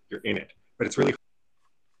into it, you're in it, but it's really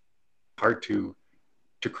hard to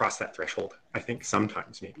cross that threshold. I think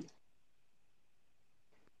sometimes maybe.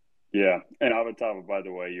 Yeah, and Avatava, by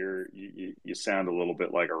the way, you sound a little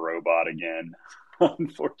bit like a robot again,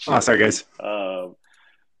 unfortunately. Oh, sorry, guys. No,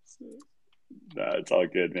 it's all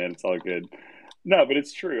good, man. It's all good. No, but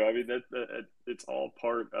it's true. I mean, that it's all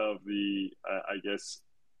part of the, I guess,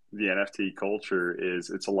 the NFT culture is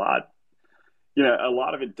it's a lot. You know, a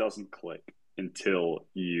lot of it doesn't click until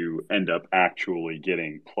you end up actually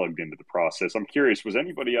getting plugged into the process. I'm curious, was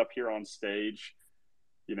anybody up here on stage,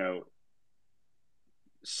 you know,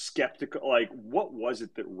 skeptical? Like, what was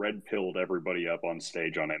it that red pilled everybody up on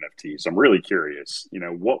stage on NFTs? I'm really curious. You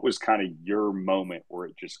know, what was kind of your moment where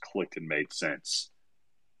it just clicked and made sense?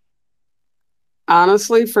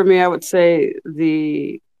 Honestly, for me, I would say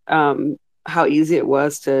the how easy it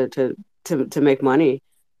was to make money.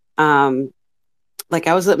 Like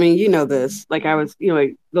I was, I mean, you know this. Like I was,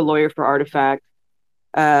 like the lawyer for Artifact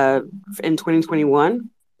uh, in 2021.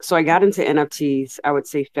 So I got into NFTs, I would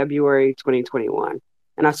say February 2021.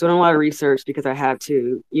 And I was doing a lot of research because I had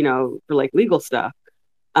to, for like legal stuff.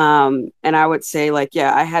 And I would say like,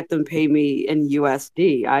 yeah, I had them pay me in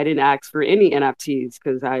USD. I didn't ask for any NFTs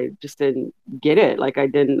because I just didn't get it. Like I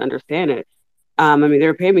didn't understand it. I mean, they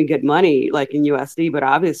were paying me good money like in USD, but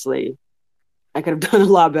obviously I could have done a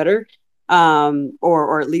lot better.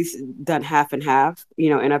 Or at least done half and half,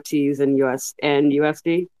 NFTs and US and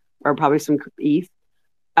USD, or probably some ETH.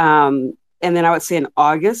 And then I would say in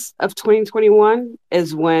August of 2021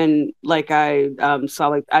 is when like I saw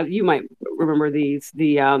like you might remember these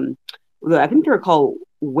I think they were called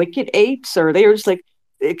Wicked Apes, or they were just like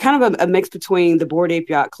kind of a mix between the Bored Ape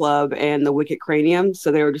Yacht Club and the Wicked Cranium.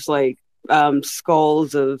 So they were just like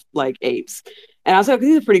skulls of like apes, and I was like,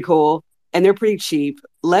 these are pretty cool and they're pretty cheap.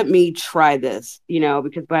 Let me try this,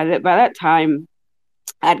 because by that time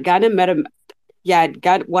I'd gotten Meta. Yeah, I had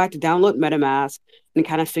to download MetaMask and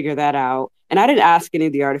kind of figure that out. And I didn't ask any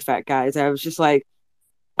of the Artifact guys. I was just like,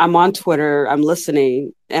 I'm on Twitter, I'm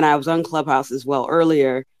listening, and I was on Clubhouse as well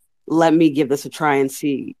earlier. Let me give this a try and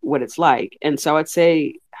see what it's like. And so I'd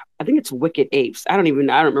say, I think it's Wicked Apes. I don't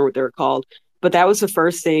remember what they were called, but that was the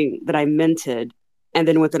first thing that I minted. And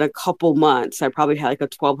then within a couple months, I probably had like a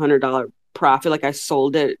 $1,200 profit. Like I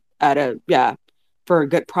sold it for a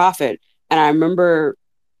good profit. And I remember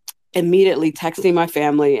immediately texting my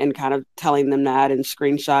family and kind of telling them that and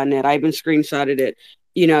screenshotting it. I even screenshotted it,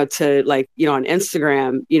 to like, on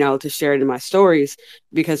Instagram, to share it in my stories,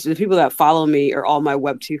 because the people that follow me are all my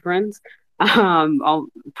Web2 friends, all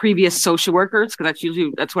previous social workers, because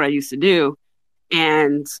that's what I used to do.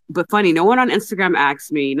 But funny, no one on Instagram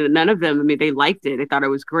asked me, none of them, I mean, they liked it. They thought it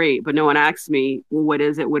was great, but no one asked me, well, what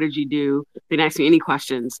is it? What did you do? They didn't ask me any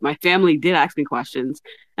questions. My family did ask me questions,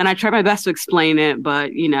 and I tried my best to explain it, but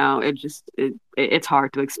it's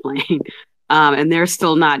hard to explain. And they're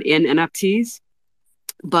still not in NFTs,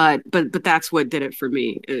 but that's what did it for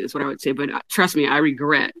me, is what I would say. But trust me, I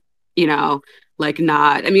regret, like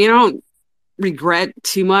not, I mean, I don't regret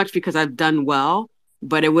too much because I've done well,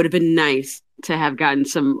 but it would have been nice to have gotten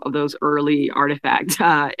some of those early Artifact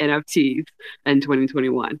NFTs in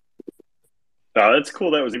 2021. Oh, that's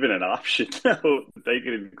cool. That was even an option. They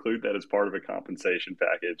could include that as part of a compensation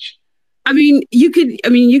package. I mean, you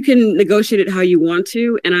can negotiate it how you want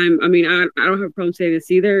to. And I don't have a problem saying this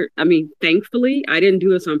either. I mean, thankfully, I didn't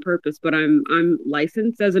do this on purpose, but I'm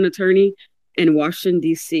licensed as an attorney in Washington,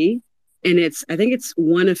 D.C. And I think it's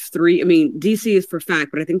one of three. I mean, DC is for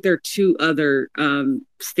fact, but I think there are two other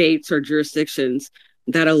states or jurisdictions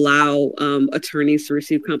that allow attorneys to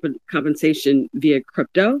receive compensation via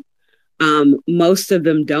crypto. Most of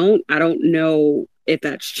them don't. I don't know if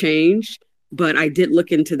that's changed, but I did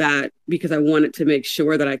look into that because I wanted to make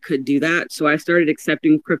sure that I could do that. So I started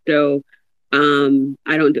accepting crypto. I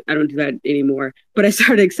don't do that anymore, but I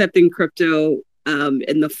started accepting crypto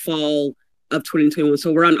in the fall of 2021.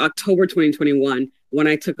 So we're on October 2021. When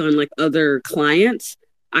I took on like other clients,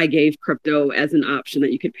 I gave crypto as an option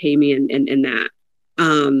that you could pay me in that.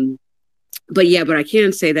 But I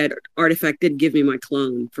can say that Artifact did give me my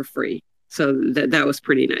clone for free. So that was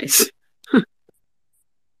pretty nice.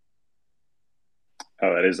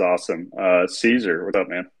 Oh, that is awesome. Caesar, what's up,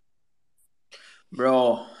 man?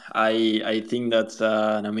 Bro, I think that's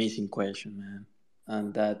an amazing question, man,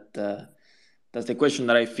 and that's the question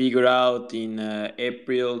that I figured out in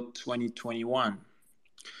April 2021.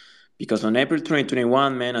 Because on April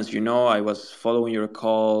 2021, man, as you know, I was following your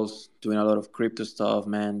calls, doing a lot of crypto stuff,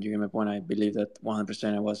 man. You get my point. I believe that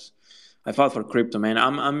 100% I fought for crypto, man.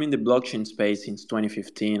 I'm in the blockchain space since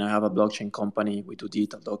 2015. I have a blockchain company. We do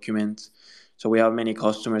digital documents. So we have many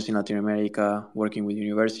customers in Latin America working with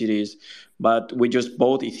universities, but we just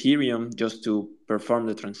bought Ethereum just to perform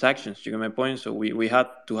the transactions. You get my point? So we had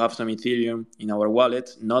to have some Ethereum in our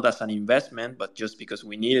wallet, not as an investment, but just because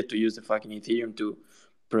we needed to use the fucking Ethereum to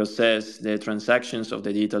process the transactions of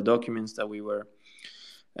the digital documents that we were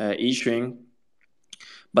issuing.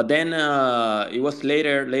 But then it was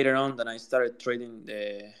later on that I started trading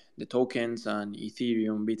the tokens and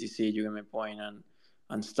Ethereum, BTC, you get my point,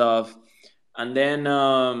 and stuff. And then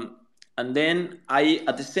I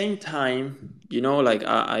at the same time, like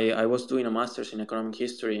I was doing a master's in economic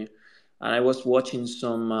history, and I was watching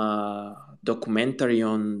some documentary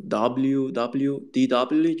on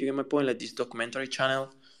WWDW. You get my point, like this documentary channel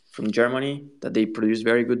from Germany that they produce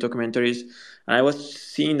very good documentaries. And I was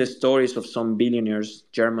seeing the stories of some billionaires,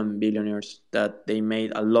 German billionaires, that they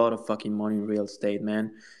made a lot of fucking money in real estate,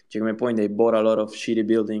 man. To my point, they bought a lot of shitty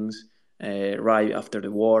buildings right after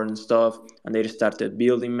the war and stuff, and they started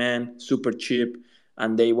building, man, super cheap.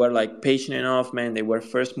 And they were like patient enough, man. They were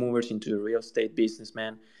first movers into the real estate business,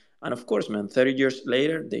 man. And of course, man, 30 years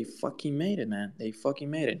later, they fucking made it, man. They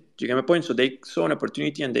fucking made it. Do you get my point? So they saw an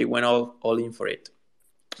opportunity and they went all in for it.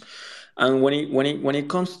 And when it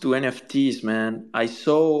comes to NFTs, man, I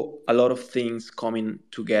saw a lot of things coming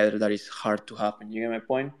together that is hard to happen. You get my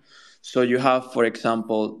point? So you have, for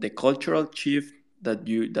example, the cultural shift that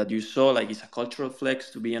you saw, like it's a cultural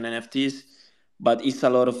flex to be on NFTs, but it's a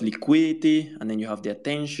lot of liquidity, and then you have the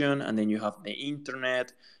attention, and then you have the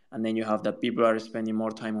internet, and then you have that people are spending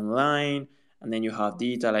more time online, and then you have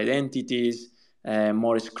digital identities,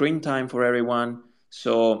 more screen time for everyone.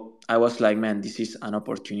 So I was like, man, this is an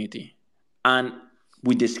opportunity. And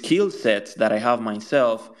with the skill sets that I have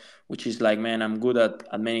myself, which is like, man, I'm good at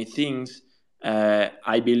many things.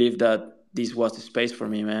 I believe that this was the space for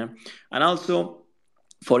me, man. And also,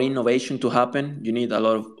 for innovation to happen, you need a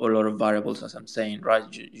lot of variables, as I'm saying, right?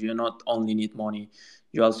 You not only need money,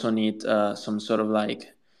 you also need some sort of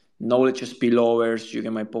like knowledge spillovers. You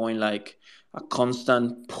get my point, like a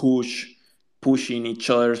constant pushing each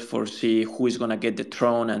other for see who is gonna get the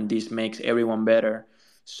throne, and this makes everyone better.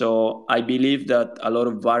 So I believe that a lot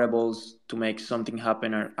of variables to make something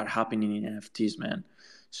happen are happening in NFTs, man.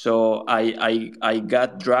 So I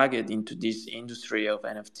got dragged into this industry of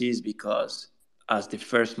NFTs because as the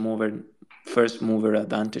first mover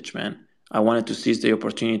advantage, man. I wanted to seize the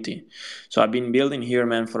opportunity. So I've been building here,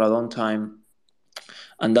 man, for a long time,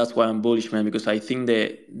 and that's why I'm bullish, man, because I think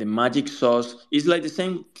the magic sauce is like the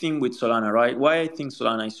same thing with Solana, right? Why I think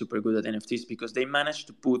Solana is super good at NFTs, because they managed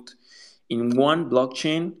to put in one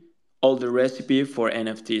blockchain all the recipe for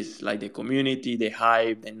NFTs, like the community, the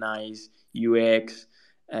hype, the nice UX,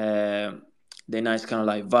 uh, the nice kind of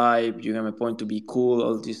like vibe. You have a point to be cool,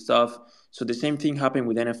 all this stuff. So the same thing happened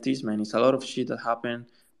with NFTs, man. It's a lot of shit that happened,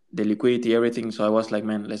 the liquidity, everything. So I was like,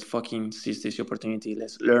 man, let's fucking seize this opportunity.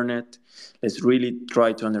 Let's learn it. Let's really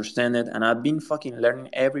try to understand it. And I've been fucking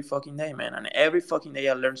learning every fucking day, man. And every fucking day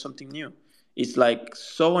I learn something new. It's like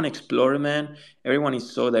so unexplored, man. Everyone is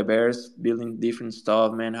so diverse, building different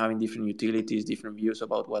stuff, man, having different utilities, different views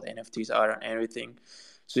about what NFTs are and everything.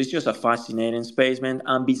 So it's just a fascinating space, man.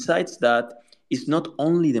 And besides that, it's not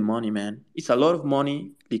only the money, man. It's a lot of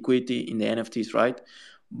money, liquidity in the NFTs, right?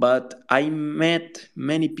 But I met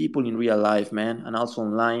many people in real life, man, and also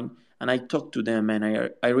online. And I talked to them, man.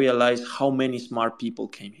 I realized how many smart people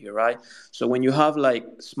came here, right? So when you have like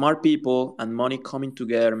smart people and money coming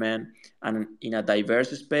together, man, and in a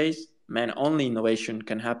diverse space, man, only innovation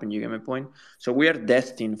can happen. You get my point? So we are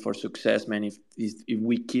destined for success, man. If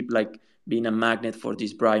we keep like being a magnet for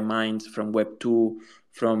these bright minds from Web 2,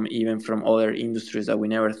 from even from other industries that we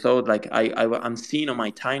never thought. Like I'm seeing on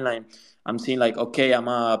my timeline, I'm seeing like, okay, I'm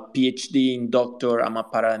a PhD in doctor, I'm a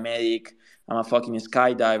paramedic, I'm a fucking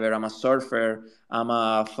skydiver, I'm a surfer, I'm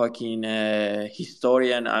a fucking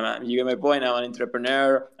historian. You get my point? I'm an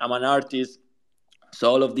entrepreneur, I'm an artist. So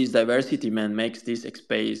all of this diversity, man, makes this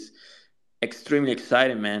space extremely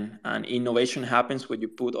exciting, man. And innovation happens when you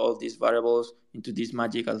put all these variables into this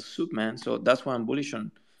magical soup, man. So that's why I'm bullish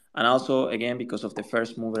on. And also, again, because of the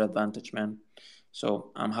first mover advantage, man.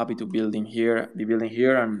 So I'm happy to be building here,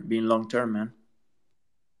 and being long term, man.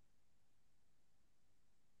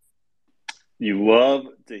 You love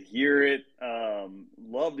to hear it.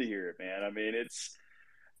 Love to hear it, man. I mean,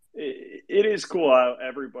 it is cool how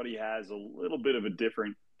everybody has a little bit of a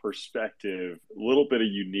different perspective, a little bit of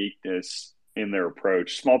uniqueness in their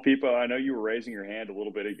approach. Small people, I know you were raising your hand a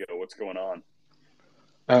little bit ago. What's going on?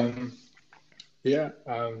 Um, yeah,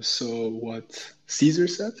 so what Caesar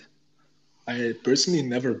said, I personally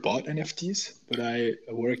never bought NFTs, but I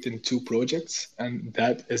worked in two projects, and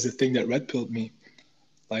that is the thing that red pilled me.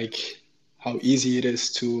 Like how easy it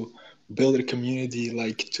is to build a community,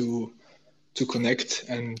 like to connect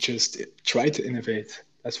and just try to innovate.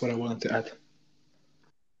 That's what I wanted to add.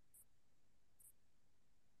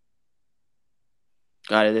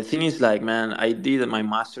 Got it. The thing is, like, man, I did my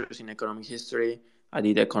master's in economic history. I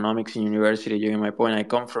did economics in university. You get my point. I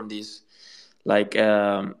come from this, like,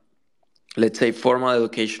 let's say, formal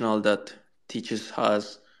educational that teaches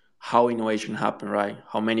us how innovation happen, right?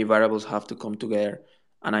 How many variables have to come together.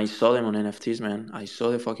 And I saw them on NFTs, man. I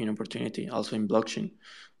saw the fucking opportunity also in blockchain.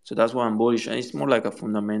 So that's why I'm bullish. And it's more like a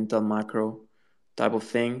fundamental macro type of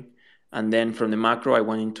thing. And then from the macro, I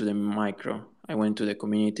went into the micro. I went to the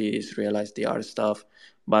communities, realized the art stuff.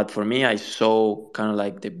 But for me, I saw kind of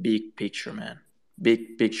like the big picture, man.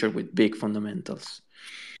 Big picture with big fundamentals.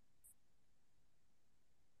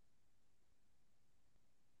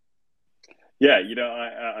 Yeah,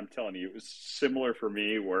 I'm telling you, it was similar for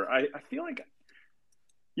me where I feel like,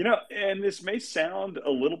 and this may sound a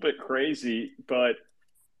little bit crazy, but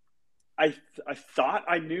I thought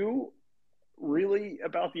I knew really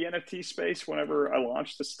about the NFT space whenever I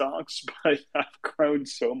launched the Stonks, but I've grown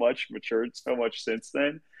so much, matured so much since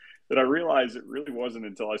then that I realized it really wasn't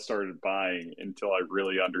until I started buying until I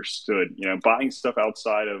really understood, buying stuff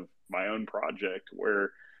outside of my own project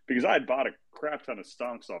where because I had bought a crap ton of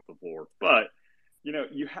Stonks off the floor, but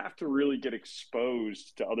you have to really get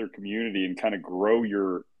exposed to other community and kind of grow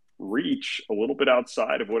your reach a little bit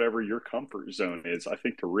outside of whatever your comfort zone is, I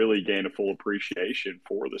think, to really gain a full appreciation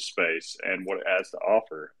for the space and what it has to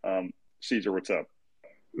offer. Caesar, what's up?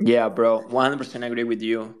 Yeah, bro, 100% agree with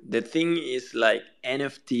you. The thing is, like,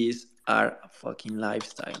 NFTs are a fucking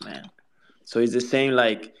lifestyle, man. So it's the same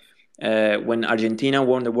like when Argentina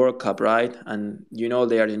won the World Cup, right? And the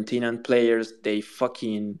Argentinian players,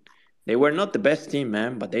 they were not the best team,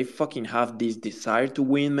 man, but they fucking have this desire to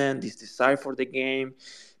win, man. This desire for the game.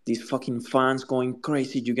 These fucking fans going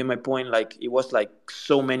crazy. You get my point? Like it was like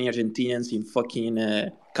so many Argentinians in fucking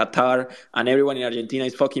Qatar, and everyone in Argentina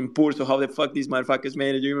is fucking poor. So how the fuck these motherfuckers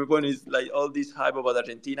made it? You get my point? It's like all this hype about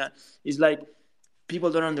Argentina. It's like people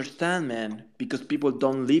don't understand, man, because people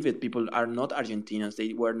don't live it. People are not Argentinians.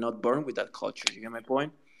 They were not born with that culture. You get my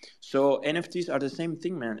point? So NFTs are the same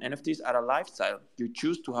thing, man. NFTs are a lifestyle. You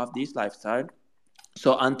choose to have this lifestyle.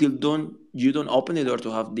 So until you don't open the door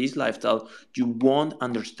to have this lifestyle, you won't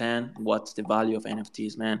understand what's the value of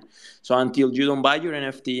NFTs, man. So until you don't buy your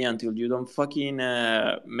NFT, until you don't fucking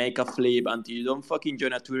make a flip, until you don't fucking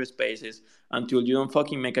join a Twitter Spaces, until you don't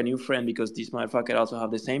fucking make a new friend because this motherfucker also have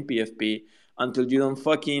the same PFP, until you don't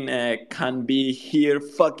fucking can be here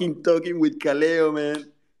fucking talking with Kaleo, man,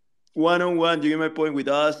 one on one. You get my point with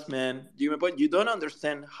us, man. You get my point. You don't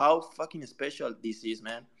understand how fucking special this is,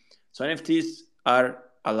 man. So NFTs are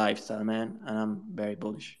a lifestyle, man, and I'm very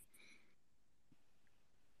bullish.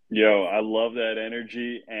 Yo, I love that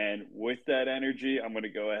energy. And with that energy, I'm going to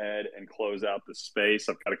go ahead and close out the space.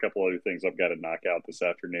 I've got a couple other things I've got to knock out this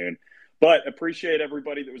afternoon. But appreciate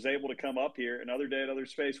everybody that was able to come up here. Another day, another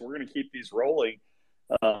space. We're going to keep these rolling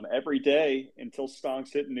every day until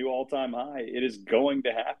Stonks hit a new all-time high. It is going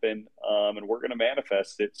to happen, and we're going to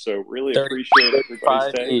manifest it. So really appreciate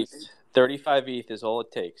everybody's 35 takes. ETH. 35 ETH is all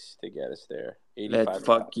it takes to get us there. Let's 85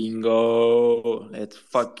 fucking go. Let's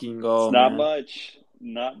fucking It's go, not man. much.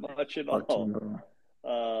 Not much at Fucking all.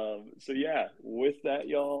 go. So yeah, with that,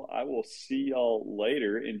 y'all, I will see y'all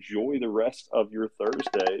later. Enjoy the rest of your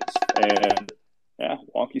Thursdays, and yeah,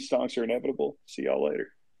 wonky stonks are inevitable. See y'all later.